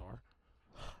what those are.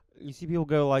 You see people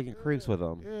go like in creeks with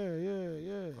them. Yeah.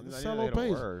 They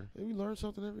Salopettes. We learn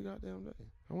something every goddamn day.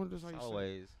 I wonder just how you say it.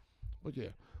 Always. But yeah,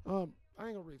 I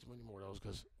ain't gonna read too many more of those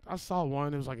because I saw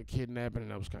one. It was like a kidnapping,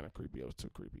 and that was kind of creepy. It was too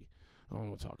creepy. I don't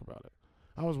want to talk about it.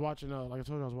 I was watching, like I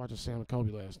told you, I was watching Sam and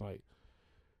Kobe last night.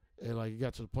 And like it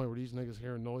got to the point where these niggas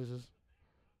hearing noises.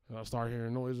 And I start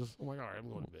hearing noises. I'm like, all right, I'm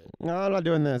going to bed. No, I'm not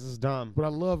doing this. This is dumb. But I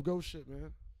love ghost shit,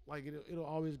 man. Like it'll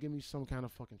always give me some kind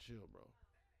of fucking chill, bro.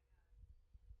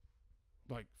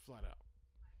 Like flat out.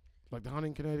 Like the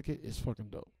Haunting in Connecticut is fucking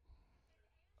dope.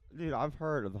 Dude, I've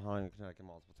heard of the Haunting in Connecticut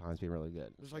multiple times being really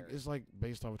good. It's like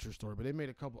based off a true story, but they made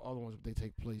a couple other ones. But they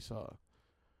take place.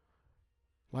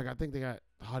 Like I think they got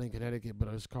Haunting in Connecticut, but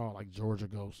it's called like Georgia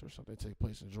Ghosts or something. They take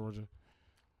place in Georgia,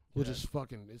 which is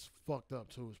fucking. It's fucked up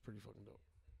too. It's pretty fucking dope.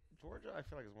 Georgia, I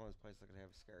feel like it's one of those places that can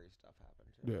have scary stuff happen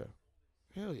too.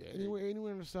 Yeah. Hell yeah.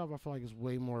 Anywhere in the South, I feel like it's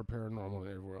way more paranormal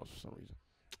than everywhere else for some reason.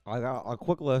 I got a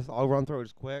quick list. I'll run through it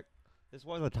just quick. This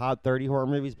was the top 30 horror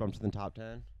movies, but I'm to the top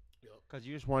 10. Yep. Because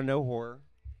you just want to know horror.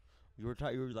 You were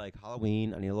like,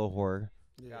 Halloween, I need a little horror.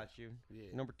 Yeah. Got you.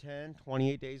 Yeah. Number 10,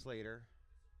 28 Days Later.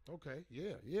 Okay.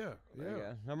 Yeah.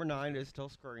 Number 9 is still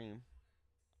Scream.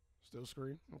 Still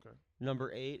Scream? Okay.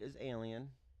 Number 8 is Alien.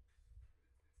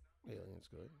 Alien's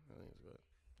good.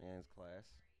 Alien's class.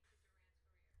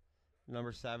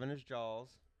 Number 7 is Jaws.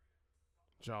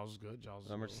 Jaws is good.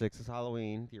 Number 6 is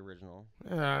Halloween, the original.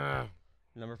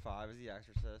 Number 5 is The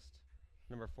Exorcist.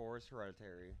 Number 4 is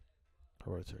Hereditary.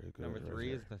 Good. Number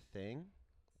 3 is The Thing.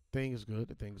 Thing is good.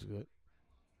 The Thing's good.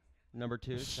 Number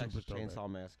 2 is Texas Chainsaw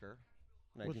Massacre.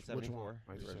 1974. Which one?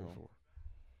 1974.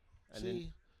 And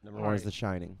then number 1 is The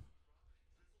Shining.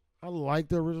 I like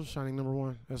the original Shining, number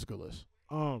 1. That's a good list.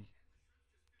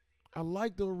 I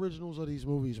like the originals of these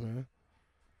movies, man.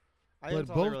 But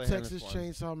both really Texas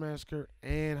Chainsaw Massacre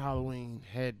and Halloween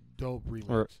had dope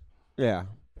remakes. Yeah.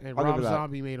 And Rob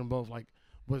Zombie made them both. Like,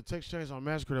 but the Texas Chainsaw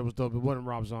Massacre that was dope, it wasn't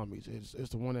Rob Zombie's.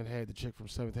 It's the one that had the chick from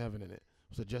Seventh Heaven in it.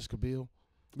 Was it Jessica Biel?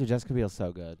 Dude, Jessica Biel's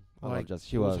so good. I love Jessica.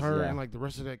 She was her and like the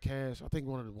rest of that cast. I think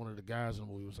one of the guys in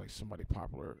the movie was like somebody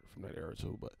popular from that era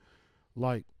too. But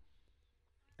like,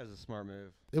 that was a smart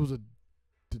move. It was the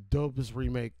dopest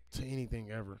remake to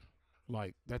anything ever.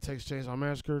 Like, that Texas Chainsaw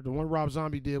Massacre, the one Rob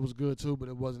Zombie did was good too, but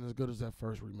it wasn't as good as that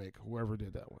first remake, whoever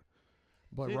did that one.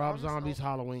 But dude, Rob Zombie's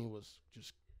Halloween was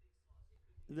just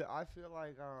I feel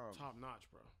like top notch,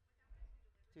 bro.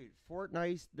 Dude,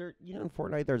 Fortnite, in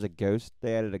Fortnite there's a ghost.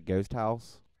 They added a ghost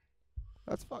house.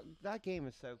 That game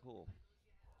is so cool.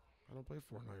 I don't play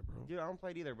Fortnite, bro. Dude, I don't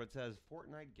play it either, but it says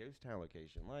Fortnite Ghost Town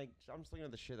location. Like, I'm just looking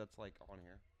at the shit that's like on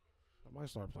here. I might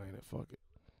start playing it. Fuck it.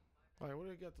 Like, what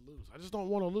do I got to lose? I just don't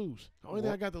want to lose. The only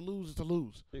thing I got to lose is to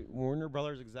lose. Dude, Warner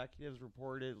Brothers executives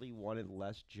reportedly wanted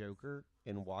less Joker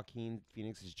in Joaquin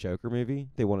Phoenix's Joker movie.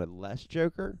 They wanted less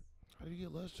Joker. How do you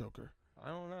get less Joker? I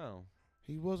don't know.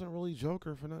 He wasn't really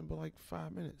Joker for nothing but like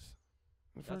 5 minutes.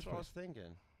 That's what I was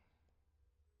thinking.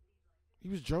 He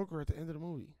was Joker at the end of the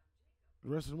movie. The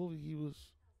rest of the movie, he was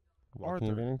Joaquin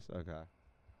Arthur. Phoenix? Okay.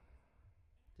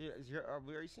 Dude,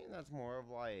 are you seeing that's more of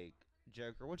like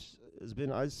Joker, which has been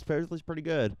supposedly pretty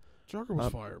good. Joker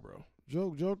was fire, bro.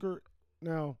 Joker.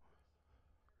 Now,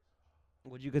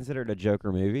 would you consider it a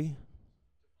Joker movie?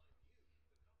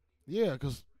 Yeah,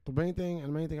 because the main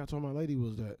thing I told my lady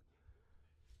was that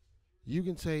you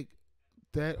can take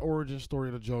that origin story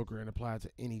of the Joker and apply it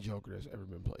to any Joker that's ever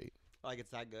been played. Like,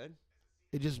 it's that good?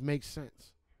 It just makes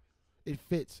sense. It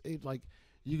fits. It like.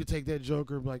 You could take that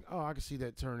Joker and be like, oh, I can see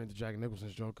that turn into Jack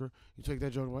Nicholson's Joker. You take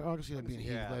that Joker like, oh, I can see that being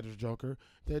Heath Ledger's Joker.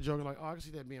 That Joker like, oh, I can see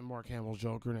that being Mark Hamill's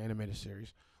Joker in the animated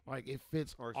series. Like, it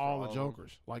fits all the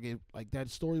Jokers. Like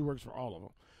that story works for all of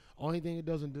them. Only thing it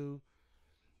doesn't do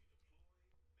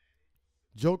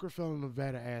Joker fell in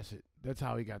Nevada acid. That's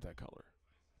how he got that color.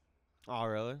 Oh,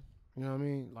 really? You know what I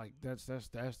mean? Like that's.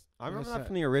 I remember that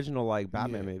from the original like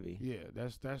Batman movie. Yeah,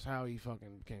 that's how he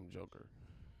fucking became Joker.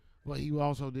 But he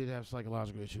also did have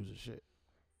psychological issues and shit.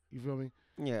 You feel me?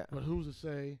 Yeah. But who's to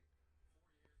say?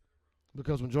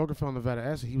 Because when Joker fell in Nevada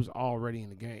acid, he was already in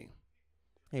the game.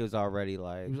 He was already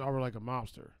like. He was already like a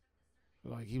mobster.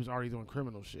 Like he was already doing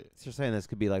criminal shit. So you're saying this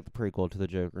could be like the prequel to the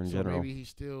Joker in general? Maybe he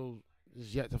still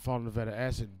is yet to fall in Nevada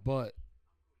acid, but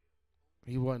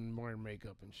he wasn't wearing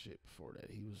makeup and shit before that.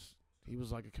 He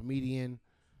was like a comedian,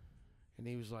 and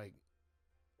he was like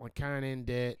kind of in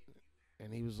debt,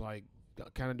 and he was like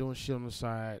kind of doing shit on the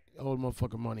side. Owed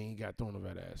motherfucker money, he got thrown in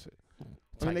Nevada acid.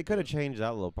 I mean, they could have changed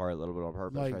that little part a little bit on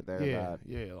purpose, like, right there.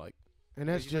 Yeah, like, and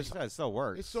that's like just it still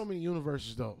works. It's so many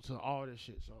universes though to all this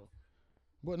shit. So,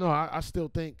 but no, I still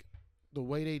think the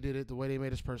way they did it, the way they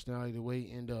made his personality, the way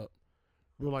he ended up,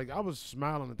 like I was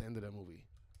smiling at the end of that movie.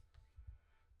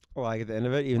 Well, like at the end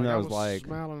of it, even though I was like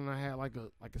smiling, and I had like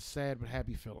a sad but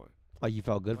happy feeling. Like you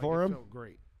felt good for him? It felt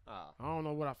great. Oh. I don't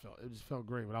know what I felt. It just felt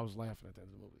great, but I was laughing at the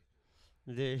end of the movie.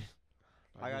 Dude,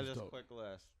 Like, I got this quick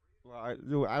list.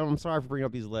 Well, I'm sorry for bringing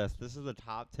up these lists. This is the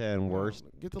top 10 worst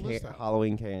Get the list out.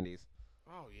 Halloween candies.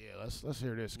 Oh yeah, let's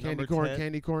hear this. Number Candy corn, 10.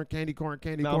 candy corn, candy corn,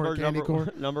 candy corn, candy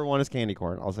corn. Number 1 is candy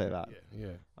corn. I'll say that. Yeah.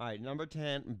 All right, number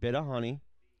 10, bit of honey.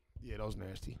 Yeah, those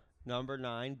nasty. Number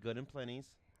 9, good and plenty's.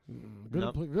 Good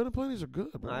and plenty's are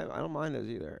good, bro. I don't mind those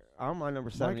either. I don't mind number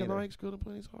 7 Mike and either. Ike's, good and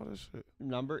plenty's, all that shit.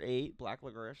 Number 8, black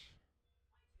licorice.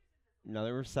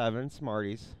 Number 7,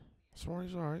 Smarties.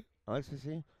 Smarties, all right. I like to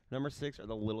see. Number 6 are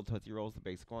the little Tootsie Rolls, the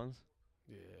basic ones.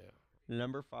 Yeah.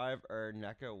 Number 5 are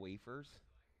Necco wafers.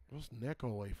 What's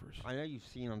Necco wafers? I know you've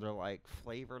seen them. They're like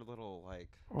flavored little like.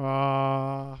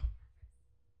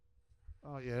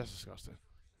 Oh yeah, that's disgusting.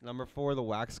 Number 4, the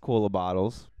wax cola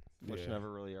bottles, which Yeah.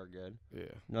 never really are good. Yeah.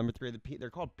 Number 3, they're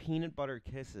called peanut butter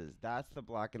kisses. That's the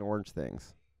black and orange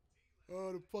things.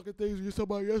 Oh, the fucking things you said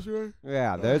about yesterday.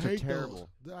 Yeah, those are terrible.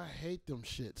 I hate them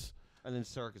shits. And then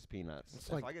circus peanuts. It's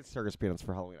If like- I get circus peanuts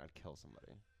for Halloween, I'd kill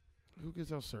somebody. Who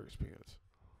gets out circus peanuts?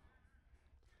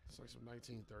 It's like some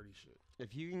 1930 shit.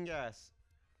 If you can guess,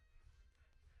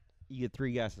 you get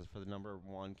 3 guesses for the number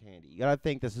 1 candy. You gotta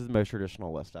think this is the most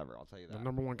traditional list ever. I'll tell you that. The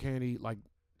number 1 candy,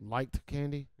 liked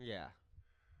candy. Yeah.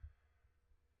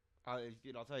 I'll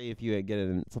tell you if you get it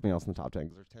in something else in the top 10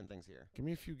 because there's 10 things here. Give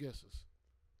me a few guesses.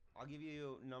 I'll give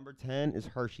you number 10 is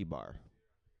Hershey bar.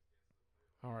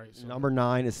 All right. So Number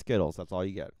 9 is Skittles. That's all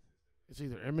you get. it's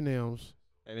either M&M's,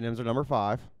 M&M's are number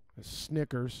 5.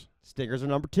 Snickers, Snickers are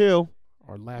number 2.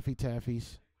 or Laffy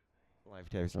Taffies. Life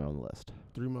Tags are on the list.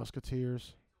 Three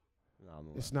Musketeers. Not on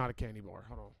the It's list. not a candy bar.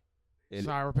 Hold on. It-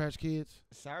 Sour Patch Kids,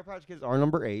 Sour Patch Kids are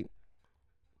number 8.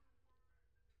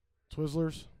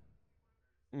 Twizzlers.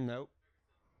 Nope.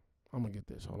 I'm gonna get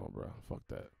this. Hold on, bro. Fuck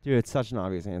that. Dude, it's such an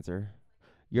obvious answer.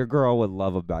 Your girl would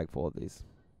love a bag full of these.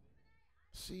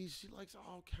 See, she likes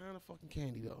all kind of fucking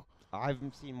candy though. I've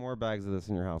seen more bags of this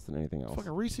in your house than anything else.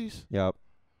 Fucking Reese's. Yep.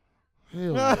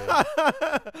 Hell yeah.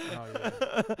 Oh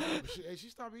yeah. But she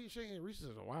stopped eating. She ain't eating Reese's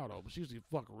in a while though. But she used to eat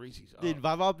fucking Reese's. Dude,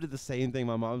 my mom did the same thing.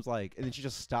 My mom's like, and then she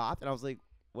just stopped, and I was like,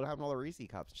 "What happened to all the Reese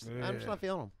cups?" She's like, "I'm just Yeah. not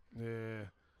feeling them." Yeah.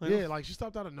 Like, Yeah, like she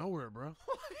stopped out of nowhere, bro.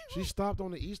 She stopped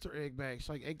on the Easter egg bag.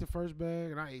 She ate the first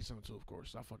bag, and I ate some too, of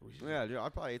course. I fuck Reese's. Yeah, dude, I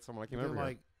probably ate some when I came But over then, here.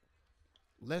 like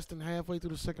less than halfway through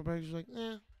the second bag, she's like,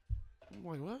 "Eh." I'm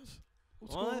like, "What?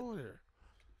 What's What? going on there?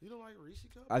 You don't like Reese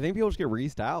cups?" I think people just get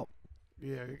Reesed out.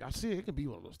 Yeah, I see it. It can be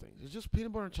one of those things. It's just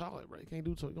peanut butter and chocolate, right? You can't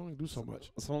do so. You don't even do so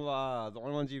much. Some of the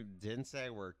only ones you didn't say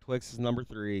were Twix is number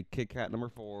 3, Kit Kat number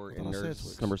 4, I and thought I said Nerds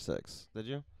Twix. number 6. Did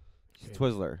you? Yeah.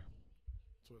 Twizzler.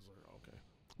 Twizzler, okay.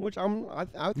 Which I You think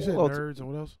said a little Nerds and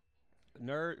what else?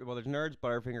 Well, there's Nerds,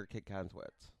 Butterfinger, Kit Kat, and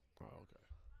Twix. Oh, okay.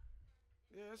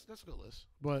 Yeah, that's a good list,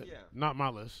 but Yeah. not my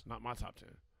list, not my top 10.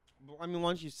 Well, I mean,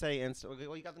 once you say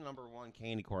well, you got the number 1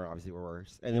 candy corn, obviously were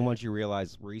worse, and then once you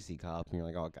realize Reese cup, and you're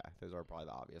like, oh, okay, those are probably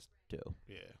the obvious 2.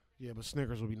 Yeah, but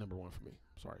Snickers would be number 1 for me.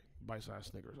 Sorry, bite-sized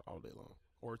Snickers all day long,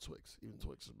 or Twix. Even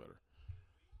Twix is better.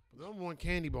 But the number 1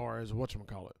 candy bar is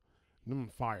whatchamacallit. Them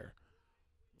fire.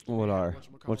 What are?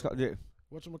 Whatchamacallit. What's called? Dude,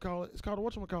 Whatchamacallit? It's called a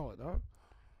whatchamacallit, dog.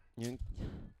 you,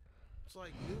 It's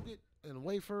like nougat and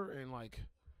wafer and like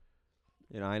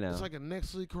I know. it's like a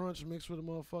Nestle Crunch mixed with a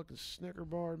motherfucking Snicker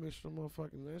bar mixed with a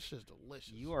motherfucking. That shit's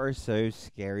delicious. You are so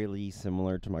scarily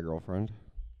similar to my girlfriend.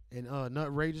 And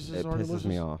Nutrageouses It are pisses delicious.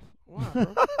 me off. Why,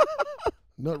 bro?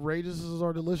 Nutrageouses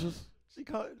are delicious. She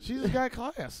just got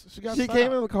class. She got. She style.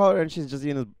 came in the car and she's just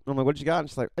eating. I'm like, what you got? And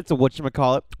she's like, it's a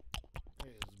whatchamacallit. Hey,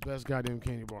 it's the best goddamn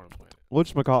candy bar on the planet.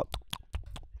 Whatchamacallit.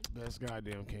 Best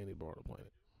goddamn candy bar on the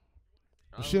planet.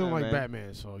 But she don't know, like man.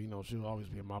 Batman, so you know she'll always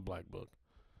be in my black book.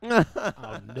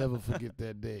 I'll never forget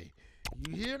that day.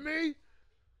 You hear me?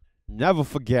 Never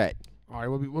forget. All right,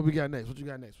 what we got next? What you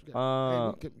got next?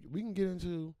 Hey, we can get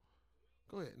into.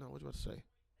 Go ahead. No, what you about to say?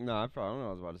 No, I don't know what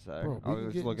I was about to say. Bro, I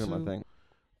was just looking at my thing.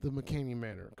 The MCKAMEY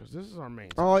Manor, because this is our main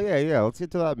topic. Oh, yeah. Let's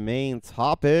get to that main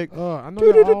topic. I know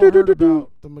you all heard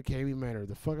about the MCKAMEY Manor.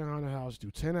 The fucking haunted house. Do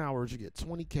 10 hours. You get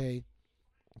 $20K.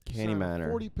 MCKAMEY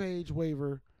Manor. 40-page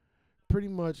waiver. Pretty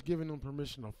much giving them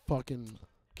permission to fucking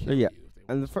kill Yeah. you. If they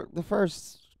And the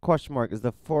first question mark is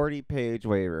the 40-page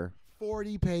waiver.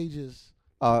 40 pages.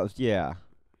 Yeah.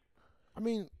 I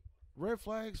mean, red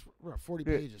flags, 40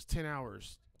 pages, 10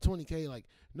 hours, 20K. Like,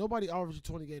 nobody offers you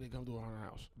 20K to come to a haunted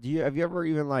house. Have you ever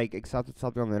even, like, accepted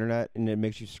something on the internet and it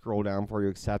makes you scroll down before you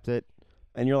accept it?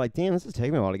 And you're like, damn, this is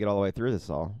taking me a while to get all the way through this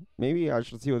all. Maybe I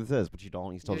should see what this is, but you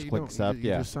don't. You still just click accept.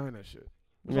 You just sign that shit.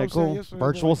 Yeah, cool.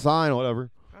 Virtual sign,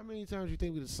 whatever. How many times do you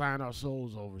think we just sign our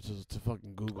souls over to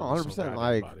fucking Google? 100%.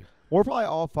 Like, we're probably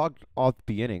all fucked off the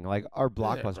beginning. Like, our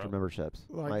Blockbuster memberships.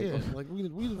 Like we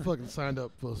just fucking signed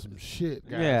up for some shit,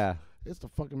 guys. Yeah. It's the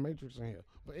fucking Matrix in here.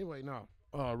 But anyway, no.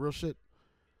 Real shit.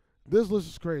 This list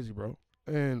is crazy, bro.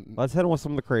 And let's hit on with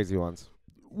some of the crazy ones.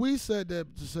 We said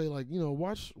that to say, like, you know,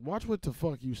 watch what the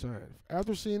fuck you sign.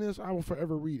 After seeing this, I will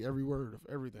forever read every word of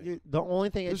everything. The only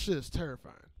thing this shit is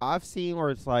terrifying. I've seen where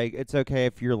it's like it's okay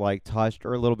if you're like touched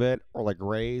or a little bit or like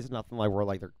raised, nothing like where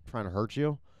like they're trying to hurt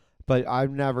you. But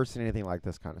I've never seen anything like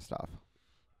this kind of stuff.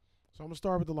 So I'm gonna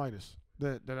start with the lightest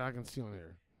that I can see on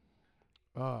here.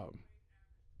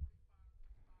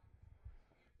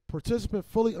 Participant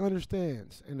fully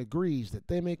understands and agrees that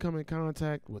they may come in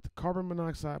contact with carbon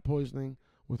monoxide poisoning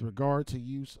with regard to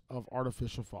use of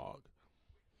artificial fog.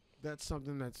 That's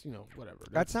something that's, you know, whatever.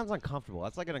 That sounds uncomfortable.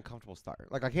 That's like an uncomfortable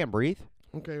start. Like, I can't breathe.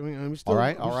 Okay, we still... All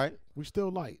right. We still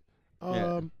light.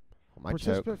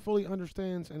 Participant fully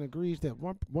understands and agrees that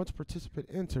once participant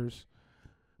enters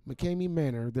MCKAMEY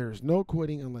Manor, there is no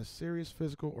quitting unless serious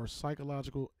physical or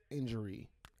psychological injury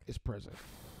is present.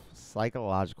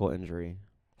 Psychological injury.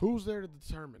 Who's there to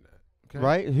determine that? Okay?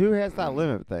 Right? Who has that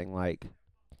limit thing? Like...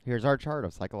 Here's our chart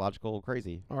of psychological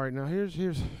crazy. All right, now here's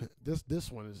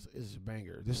this one is a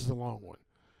banger. This is a long one.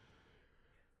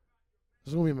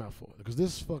 This is gonna be a mouthful because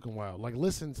this is fucking wild. Like,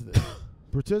 listen to this.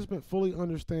 Participant fully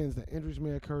understands that injuries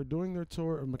may occur during their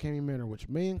tour of MCKAMEY Manor, which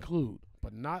may include,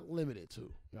 but not limited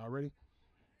to, y'all ready?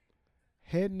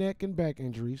 Head, neck, and back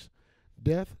injuries,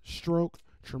 death, stroke,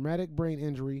 traumatic brain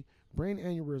injury, brain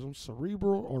aneurysm,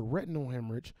 cerebral or retinal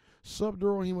hemorrhage,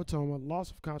 subdural hematoma, loss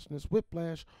of consciousness,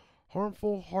 whiplash,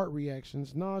 harmful heart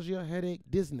reactions, nausea, headache,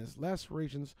 dizziness,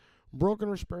 lacerations, broken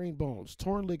or sprained bones,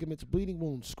 torn ligaments, bleeding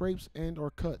wounds, scrapes and or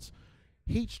cuts,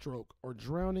 heat stroke, or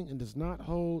drowning, and does not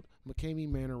hold MCKAMEY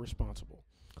Manor responsible.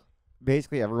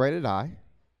 Basically, everybody to die.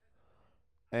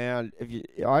 And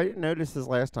I didn't notice this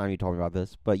last time you told me about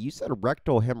this, but you said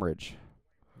rectal hemorrhage.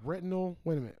 Retinal,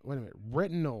 wait a minute.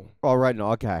 Retinal. Oh,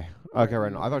 retinal, okay. Okay,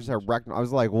 retinal. I thought you said rectal. I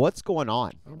was like, what's going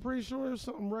on? I'm pretty sure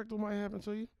something rectal might happen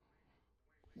to you.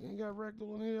 You ain't got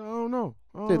rectal in here. I don't know.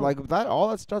 Dude, like that, all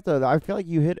that stuff. Though, I feel like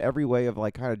you hit every way of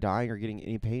like kind of dying or getting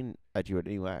any pain at you in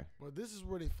any way. But this is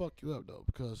where they fuck you up though,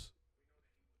 because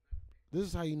this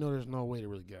is how you know there's no way to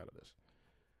really get out of this.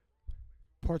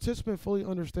 Participant fully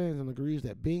understands and agrees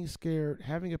that being scared,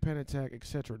 having a panic attack,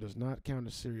 etc., does not count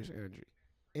as serious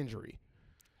injury.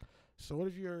 So what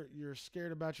if you're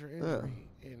scared about your injury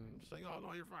and it's like, oh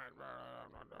no, you're fine. Blah,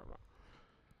 blah, blah, blah.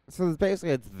 So it's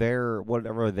basically, it's their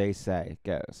whatever they say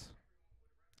goes.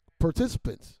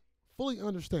 Participants fully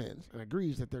understands and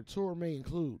agrees that their tour may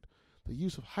include the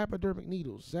use of hypodermic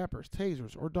needles, zappers,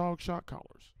 tasers, or dog shock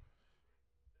collars.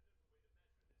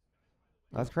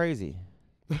 That's crazy.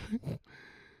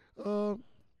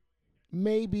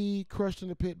 May be crushed in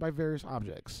the pit by various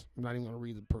objects. I'm not even going to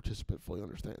read the participant fully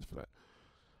understands for that.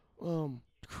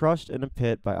 Crushed in a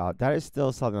pit by that is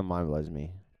still something that mind blows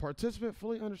me. Participant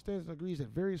fully understands and agrees that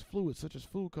various fluids such as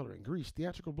food coloring, grease,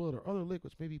 theatrical blood, or other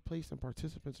liquids may be placed in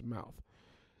participant's mouth.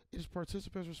 It is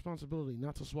participant's responsibility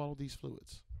not to swallow these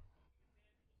fluids.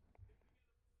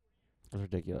 That's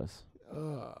ridiculous.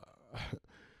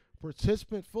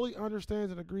 Participant fully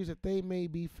understands and agrees that they may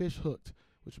be fish hooked,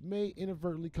 which may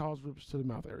inadvertently cause rips to the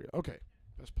mouth area. Okay,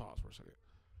 let's pause for a second.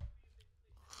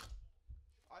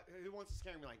 Who wants to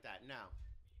scare me like that? No.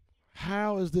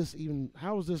 How is this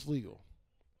legal?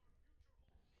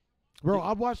 Bro,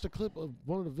 I watched a clip of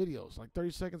one of the videos, like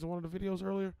 30 seconds of one of the videos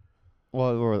earlier.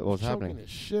 What was happening? Choking the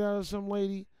shit out of some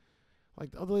lady.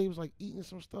 Like, the other lady was, like, eating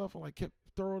some stuff and, like, kept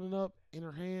throwing it up in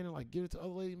her hand and, like, give it to the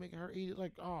other lady, making her eat it.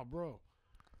 Like, oh, bro.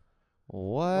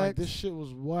 What? Like, this shit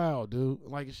was wild, dude.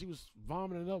 Like, she was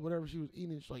vomiting up whatever she was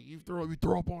eating. She's like, you throw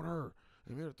up on her.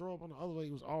 And made her throw up on the other lady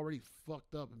who was already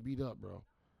fucked up and beat up, bro.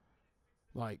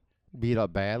 Like, Beat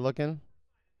up bad looking?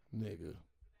 nigga.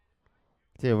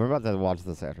 Dude, we're about to watch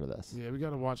this after this. Yeah, we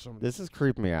got to watch some of This is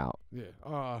creeping me out.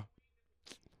 Yeah.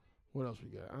 What else we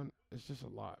got? It's just a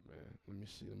lot, man. Let me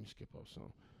see. Let me skip up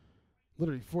some.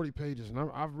 Literally 40 pages. And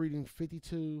I'm reading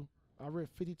 52. I read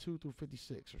 52 through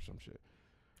 56 or some shit.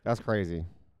 That's crazy.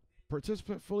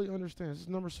 Participant fully understands. This is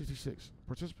number 66.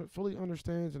 Participant fully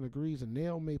understands and agrees a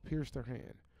nail may pierce their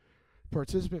hand.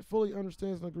 Participant fully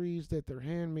understands and agrees that their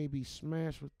hand may be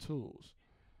smashed with tools.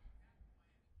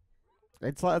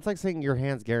 It's like saying your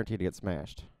hand's guaranteed to get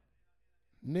smashed.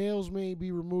 Nails may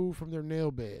be removed from their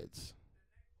nail beds.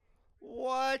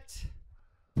 What?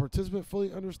 Participant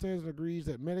fully understands and agrees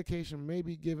that medication may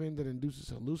be given that induces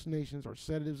hallucinations or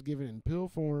sedatives given in pill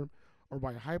form or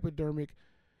by hypodermic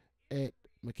at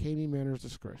MCKAMEY Manor's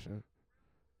discretion.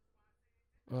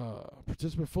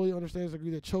 Participant fully understands and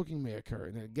agrees that choking may occur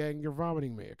and that gagging or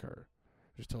vomiting may occur.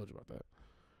 Just told you about that.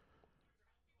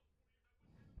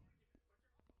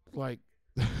 Like,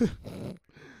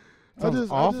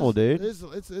 Sounds awful, dude. It's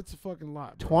a fucking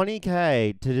lot, bro.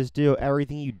 $20K to just do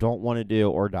everything you don't want to do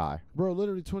or die. Bro,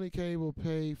 literally $20K will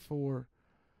pay for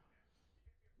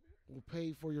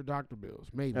your doctor bills,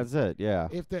 maybe. That's it, yeah.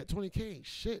 If that $20K ain't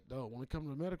shit though, when it comes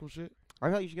to medical shit. I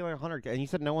thought you should get like $100K, and you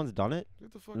said no one's done it.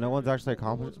 Get the fuck No out one's of here. actually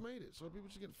accomplished. No one's made it, so people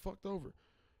just get fucked over.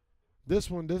 This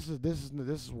is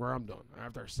where I'm done.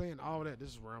 After saying all of that, this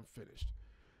is where I'm finished.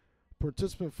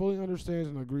 Participant fully understands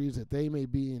and agrees that they may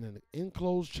be in an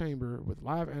enclosed chamber with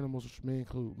live animals, which may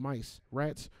include mice,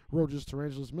 rats, roaches,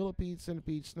 tarantulas, millipedes,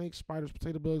 centipedes, snakes, spiders,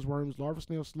 potato bugs, worms, larva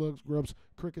snails, slugs, grubs,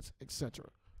 crickets, etc.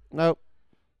 Nope.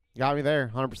 Got me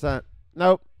there, 100%.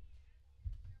 Nope.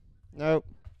 Nope.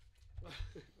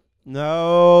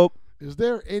 Nope. Is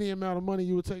there any amount of money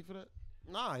you would take for that?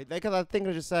 No, because I think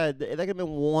I just said they could have been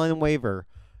one waiver.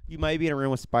 You might be in a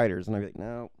room with spiders, and I'd be like,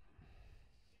 no.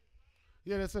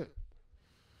 Yeah, that's it.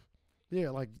 Yeah,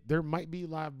 like there might be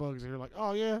live bugs, and you're like,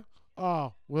 oh yeah,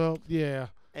 oh well, yeah.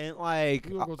 And like,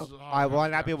 We'll go to- I will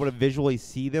not be able to visually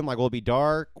see them. Like, will it be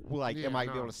dark? Like, Yeah, am I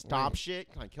be no, able to stop shit?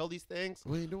 Can I kill these things?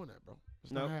 We ain't doing that, bro.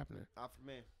 It's Nope. not happening. Not for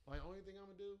me. Like, only thing I'm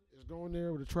gonna do is go in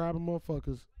there with a tribe of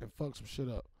motherfuckers and fuck some shit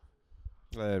up.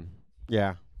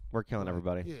 Yeah, we're killing Like,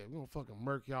 everybody. Yeah, we're gonna fucking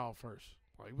murk y'all first.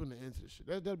 Like, we're gonna into this shit.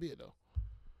 That'll be it though.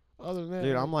 Other than that,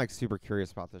 Dude, I'm like super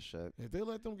curious about this shit. if they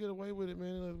let them get away with it,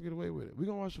 man, they let them get away with it. We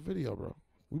gonna watch the video, bro.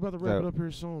 We about to wrap So- it up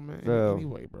here soon, man. so-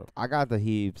 Anyway, bro. I got the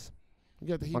heaves. You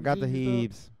got the heebie-jeebies, I got the dog?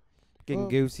 heaves. Getting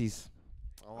goosies.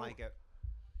 I like it.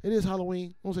 It is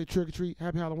Halloween. I want to say trick or treat.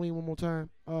 Happy Halloween one more time.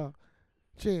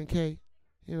 J and K.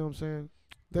 You know what I'm saying?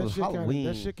 Well,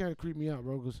 That shit kind of creeped me out,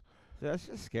 bro. Cause That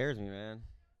shit scares me, man.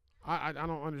 I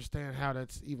don't understand how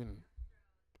that's even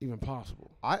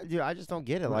possible. Dude, I just don't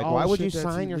get it. With Like, all why the would you shit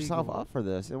that's sign yourself illegal. up for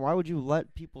this? And why would you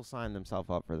let people sign themselves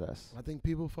up for this? I think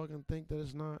people fucking think that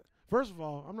it's not. First of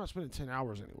all, I'm not spending 10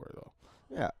 hours anywhere though.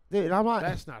 Yeah, dude, I'm not.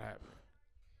 That's not happening.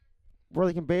 Where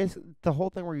they can the whole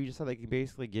thing where you just said they can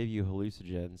basically give you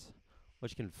hallucinogens,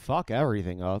 which can fuck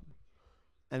everything up,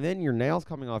 and then your nails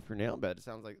coming off your nail bed. It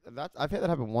sounds like that's. I've had that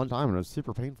happen one time and it was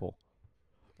super painful.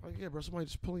 Like, yeah, bro, somebody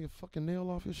just pulling your fucking nail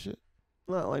off your shit.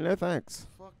 No, like no thanks.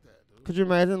 Fuck that, dude. Could you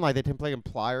imagine like they playing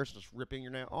pliers just ripping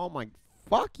your nail? Oh my,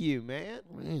 fuck you, man.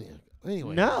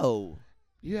 Anyway, No.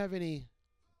 you have any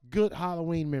good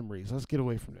Halloween memories? Let's get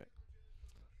away from that.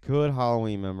 Good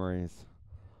Halloween memories.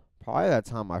 Probably that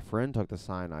time my friend took the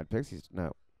cyanide pixies.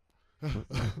 No. You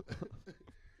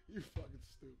fucking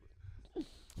stupid.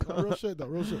 No, real shit though,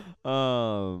 real shit.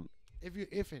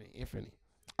 If any.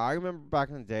 I remember back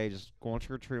in the day just going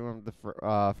trick or treating with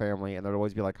the family, and there'd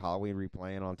always be like Halloween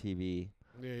replaying on TV.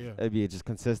 Yeah. It'd be just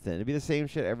consistent. It'd be the same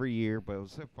shit every year, but it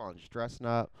was so fun. Just dressing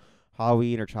up,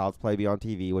 Halloween or Child's Play be on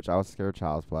TV, which I was scared of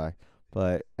Child's Play.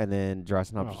 And then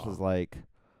dressing up just was like.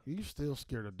 You still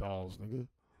scared of dolls, nigga?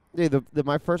 Dude,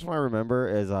 my first one I remember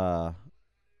is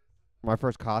my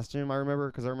first costume. I remember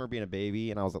because I remember being a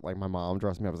baby and I was like my mom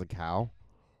dressed me up as a cow.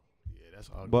 Yeah, that's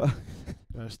ugly. But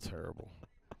That's terrible.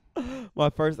 my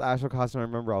first actual costume I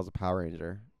remember I was a Power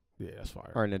Ranger Yeah, that's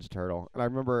fire. or a Ninja Turtle, and I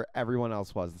remember everyone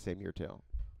else was the same year too.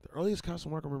 The earliest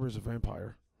costume I can remember is a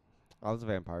vampire. I was a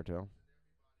vampire too.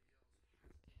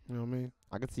 You know what I mean?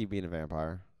 I could see you being a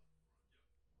vampire.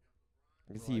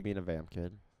 I could see you Like- being a vamp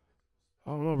kid. I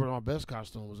don't know, but my best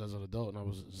costume was as an adult, and I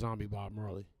was Zombie Bob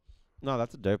Marley. No,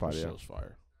 that's a dope That idea. shit was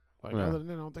fire. Like, Yeah. other than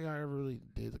that, I don't think I ever really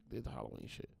did the Halloween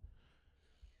shit.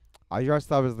 I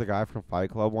dressed up as the guy from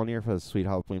Fight Club one year for the Sweet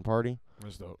Halloween party,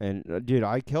 That's dope. and dude,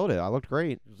 I killed it. I looked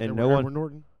great, Was and Edward- no one. Edward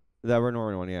Norton? That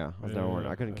Norman one, yeah. I was Yeah, Norman.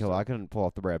 yeah, I couldn't that's kill. it. I couldn't pull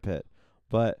off the Brad Pitt,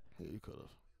 but Yeah, you could have.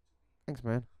 thanks,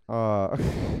 man. But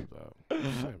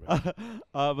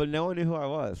no one knew who I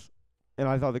was, and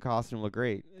I thought the costume looked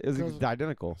great. It was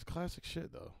identical. It's classic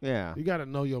shit, though. Yeah. You got to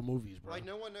know your movies, bro. Like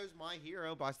no one knows my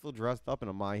hero, but I still dressed up in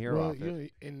a my hero well,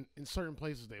 outfit. in certain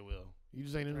places they will. You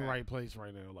just ain't in the right place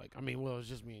right now. Like, I mean, well, it's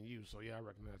just me and you, so yeah, I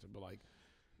recognize it. But like,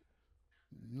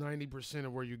 90%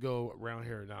 of where you go around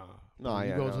here, nah. No,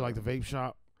 you go to like the vape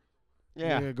shop.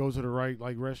 Yeah. Go to the right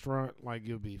like restaurant, like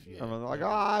you'll be. Yeah. I'm like,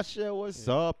 ah, shit, what's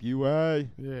up, UA?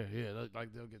 Yeah.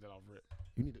 Like they'll get that off rip.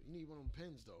 You need one of them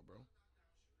pens though, bro.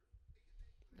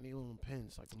 I need one of them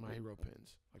pens, like the My Hero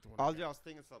pens, like the one. I was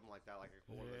thinking something like that, like a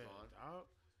cool on.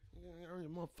 You earn your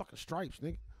motherfucking stripes,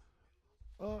 nigga.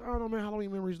 I don't know, man.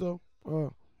 Halloween memories though.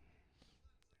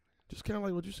 Just kind of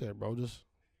like what you said, bro. Just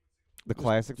the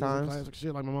classic times. The classic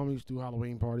shit. Like my mom used to do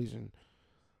Halloween parties and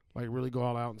like really go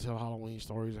all out and tell Halloween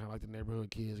stories and how like the neighborhood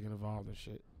kids get involved and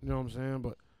shit. You know what I'm saying?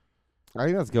 But I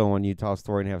think that's good when you tell a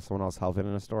story and have someone else helping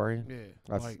in a story.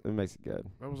 yeah, It makes it good.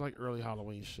 That was like early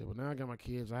Halloween shit. But now I got my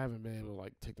kids. I haven't been able to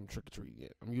like take them trick or treat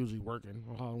yet. I'm usually working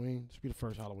on Halloween. This will be the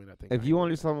first Halloween I think. If you want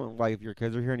to do something, like if your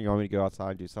kids are here and you want me to go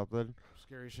outside and do something,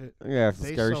 scary shit. Yeah,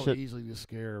 they scary so shit. Easily get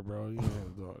scared, bro. You don't have to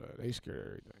do all that. They scared of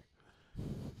everything.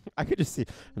 I could just see,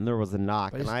 and there was a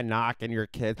knock, and I knock, and your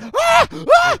kid. Yeah.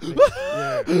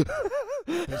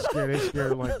 They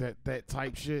scared of like that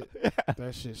type shit. Yeah.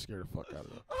 That shit scared the fuck out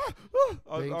of them.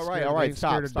 All right,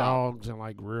 stop. Scared of dogs and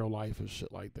like real life and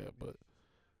shit like that. But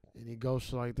any ghost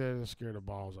shit like that, they scare the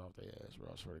balls off their ass,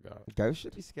 bro. I swear to God. Ghosts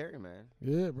should be scary, man.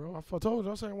 Yeah, bro. I told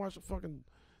you, I sat and watched the fucking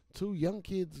 2 young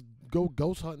kids go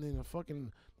ghost hunting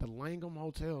in the Langham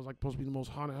Hotel. It's like supposed to be the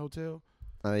most haunted hotel.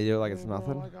 And they do it like it's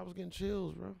nothing. Bro, like I was getting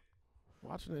chills, bro.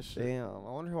 Watching that shit. Damn,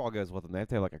 I wonder who all goes with them. They have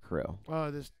to have like a crew.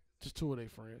 There's just 2 of their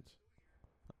friends.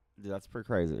 Dude, that's pretty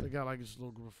crazy. They got like this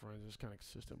little group of friends. It's kind of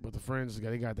consistent, but the friends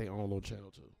they got their own little channel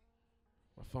too.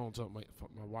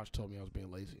 My watch told me I was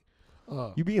being lazy.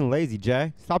 You being lazy,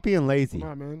 Jay? Stop being lazy. Come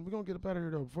on, man. We're gonna get up out of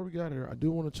here though. Before we get out of here, I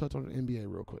do want to touch on the NBA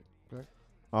real quick. Okay.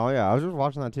 Oh yeah, I was just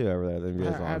watching that too over there. The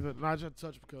NBA's on. I just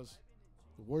touched because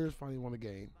the Warriors finally won the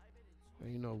game,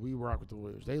 and you know we rock with the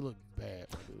Warriors. They look bad,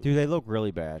 dude. They look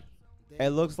really bad.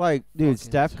 It looks like, dude,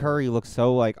 Steph Curry looks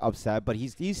so like upset, but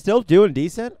he's still doing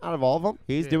decent out of all of them.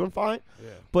 He's doing fine.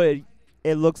 Yeah. But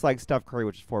it looks like Steph Curry,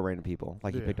 which is 4 random people,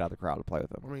 like he picked out the crowd to play with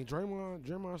him. I mean,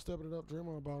 Draymond stepping it up,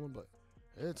 Draymond balling, but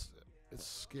it's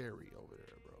scary over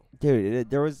there, bro. Dude,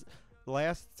 there was the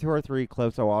last 2 or 3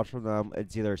 clips I watched from them.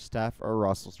 It's either Steph or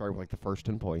Russell starting with like the first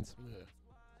 10 points.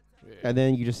 Yeah. And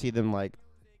then you just see them like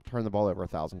turn the ball over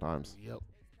 1,000 times. Yep.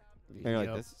 And you're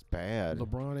like, this is bad.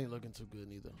 LeBron ain't looking too good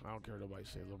neither. I don't care what nobody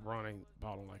say. LeBron ain't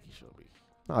balling like he should be.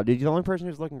 Oh, dude, the only person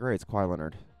who's looking great is Kawhi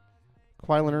Leonard.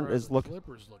 Kawhi Leonard is looking. The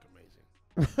Clippers look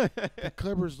amazing. The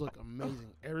Clippers look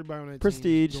amazing. Everybody on that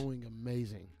team is doing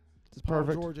amazing. It's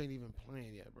perfect. George ain't even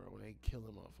playing yet, bro. When they killing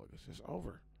motherfuckers, it's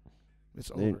over. It's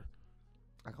over.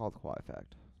 I call it the Kawhi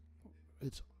effect.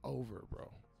 It's over, bro.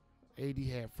 AD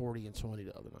had 40 and 20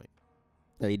 the other night.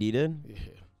 AD did? Yeah.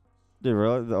 Dude,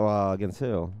 really? Against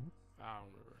who? I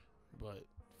don't remember, but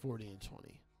 40 and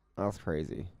 20. That's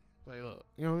crazy. Like, look,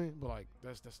 you know what I mean? But like,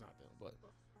 that's not them. But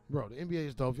bro, the NBA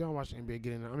is dope. If y'all watch the NBA,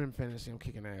 get in there. I'm in fantasy. I'm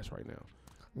kicking ass right now.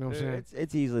 You know what I'm saying?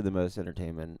 It's easily the most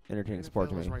entertaining sport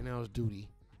to me. Right now is duty.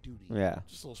 Yeah.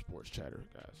 Just a little sports chatter,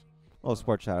 guys. A little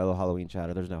sports chatter, a little Halloween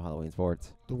chatter. There's no Halloween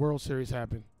sports. The World Series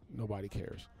happened. Nobody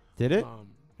cares. Did it?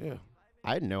 Yeah.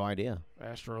 I had no idea.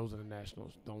 Astros and the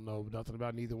Nationals. Don't know nothing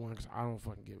about neither one because I don't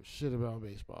fucking give a shit about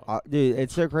baseball. Dude,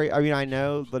 it's so crazy. I mean, I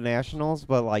know the Nationals,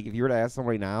 but like, if you were to ask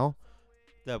somebody now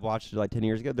that watched it like 10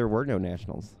 years ago, there were no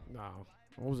Nationals. No.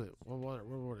 What was it? Where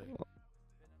were they?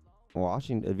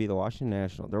 Washington. It'd be the Washington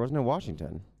Nationals. There was no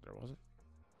Washington. There wasn't?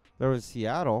 There was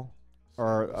Seattle.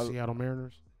 Or Seattle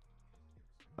Mariners.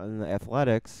 And the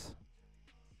Athletics.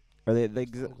 Are they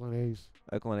Oakland A's.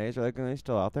 Oakland A's? Are they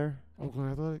still out there?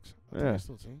 Oakland Athletics? Yeah.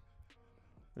 Still team.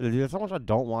 Dude, that's how much I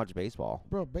don't watch baseball.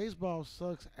 Bro, baseball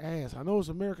sucks ass. I know it's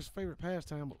America's favorite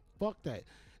pastime, but fuck that.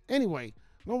 Anyway,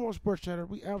 no more sports chatter.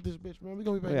 We out this bitch, man. We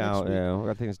gonna be back next week. Yeah, we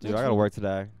got things to do. I gotta work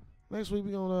today. Next week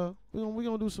we gonna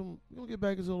do some. We gonna get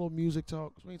back into a little music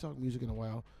talk. We ain't talked music in a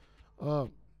while.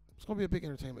 It's gonna be a big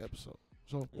entertainment episode.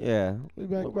 So yeah, we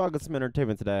back. We'll get some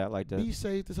entertainment today. I like that. Be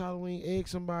safe this Halloween. Egg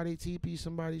somebody, TP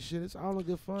somebody. Shit, it's all a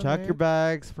good fun. Check man. your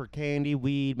bags for candy,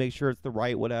 weed. Make sure it's the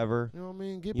right whatever. You know what I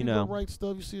mean? Give people the right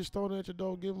stuff. You see a stone at your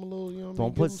door, give them a little. You know what I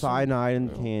mean? Don't put cyanide in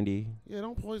candy. Yeah,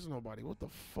 don't poison nobody. What the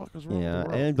fuck is wrong? Yeah, with the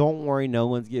world? and don't worry, no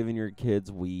one's giving your kids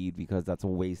weed because that's a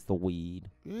waste of weed.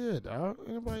 Yeah, dog.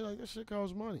 Anybody like that shit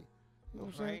costs money. You know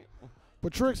what I'm saying?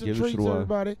 But tricks and Give this shit treats, away.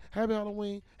 everybody. Happy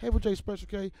Halloween. Hey, with J Special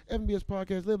K, FBS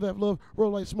Podcast, Live, Laugh, Love,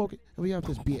 Roll Light, Smoke It, and we have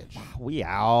this bitch. We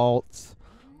out.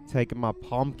 Taking my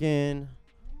pumpkin.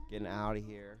 Getting out of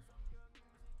here.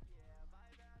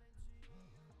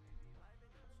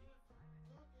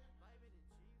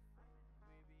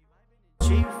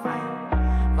 Chief,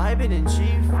 vibing and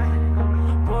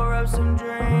chief. Pour up some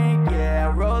drink,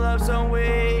 yeah. Roll up some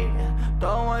weed. Throw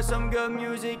on some good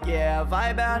music, yeah.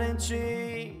 Vibe out and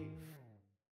cheap.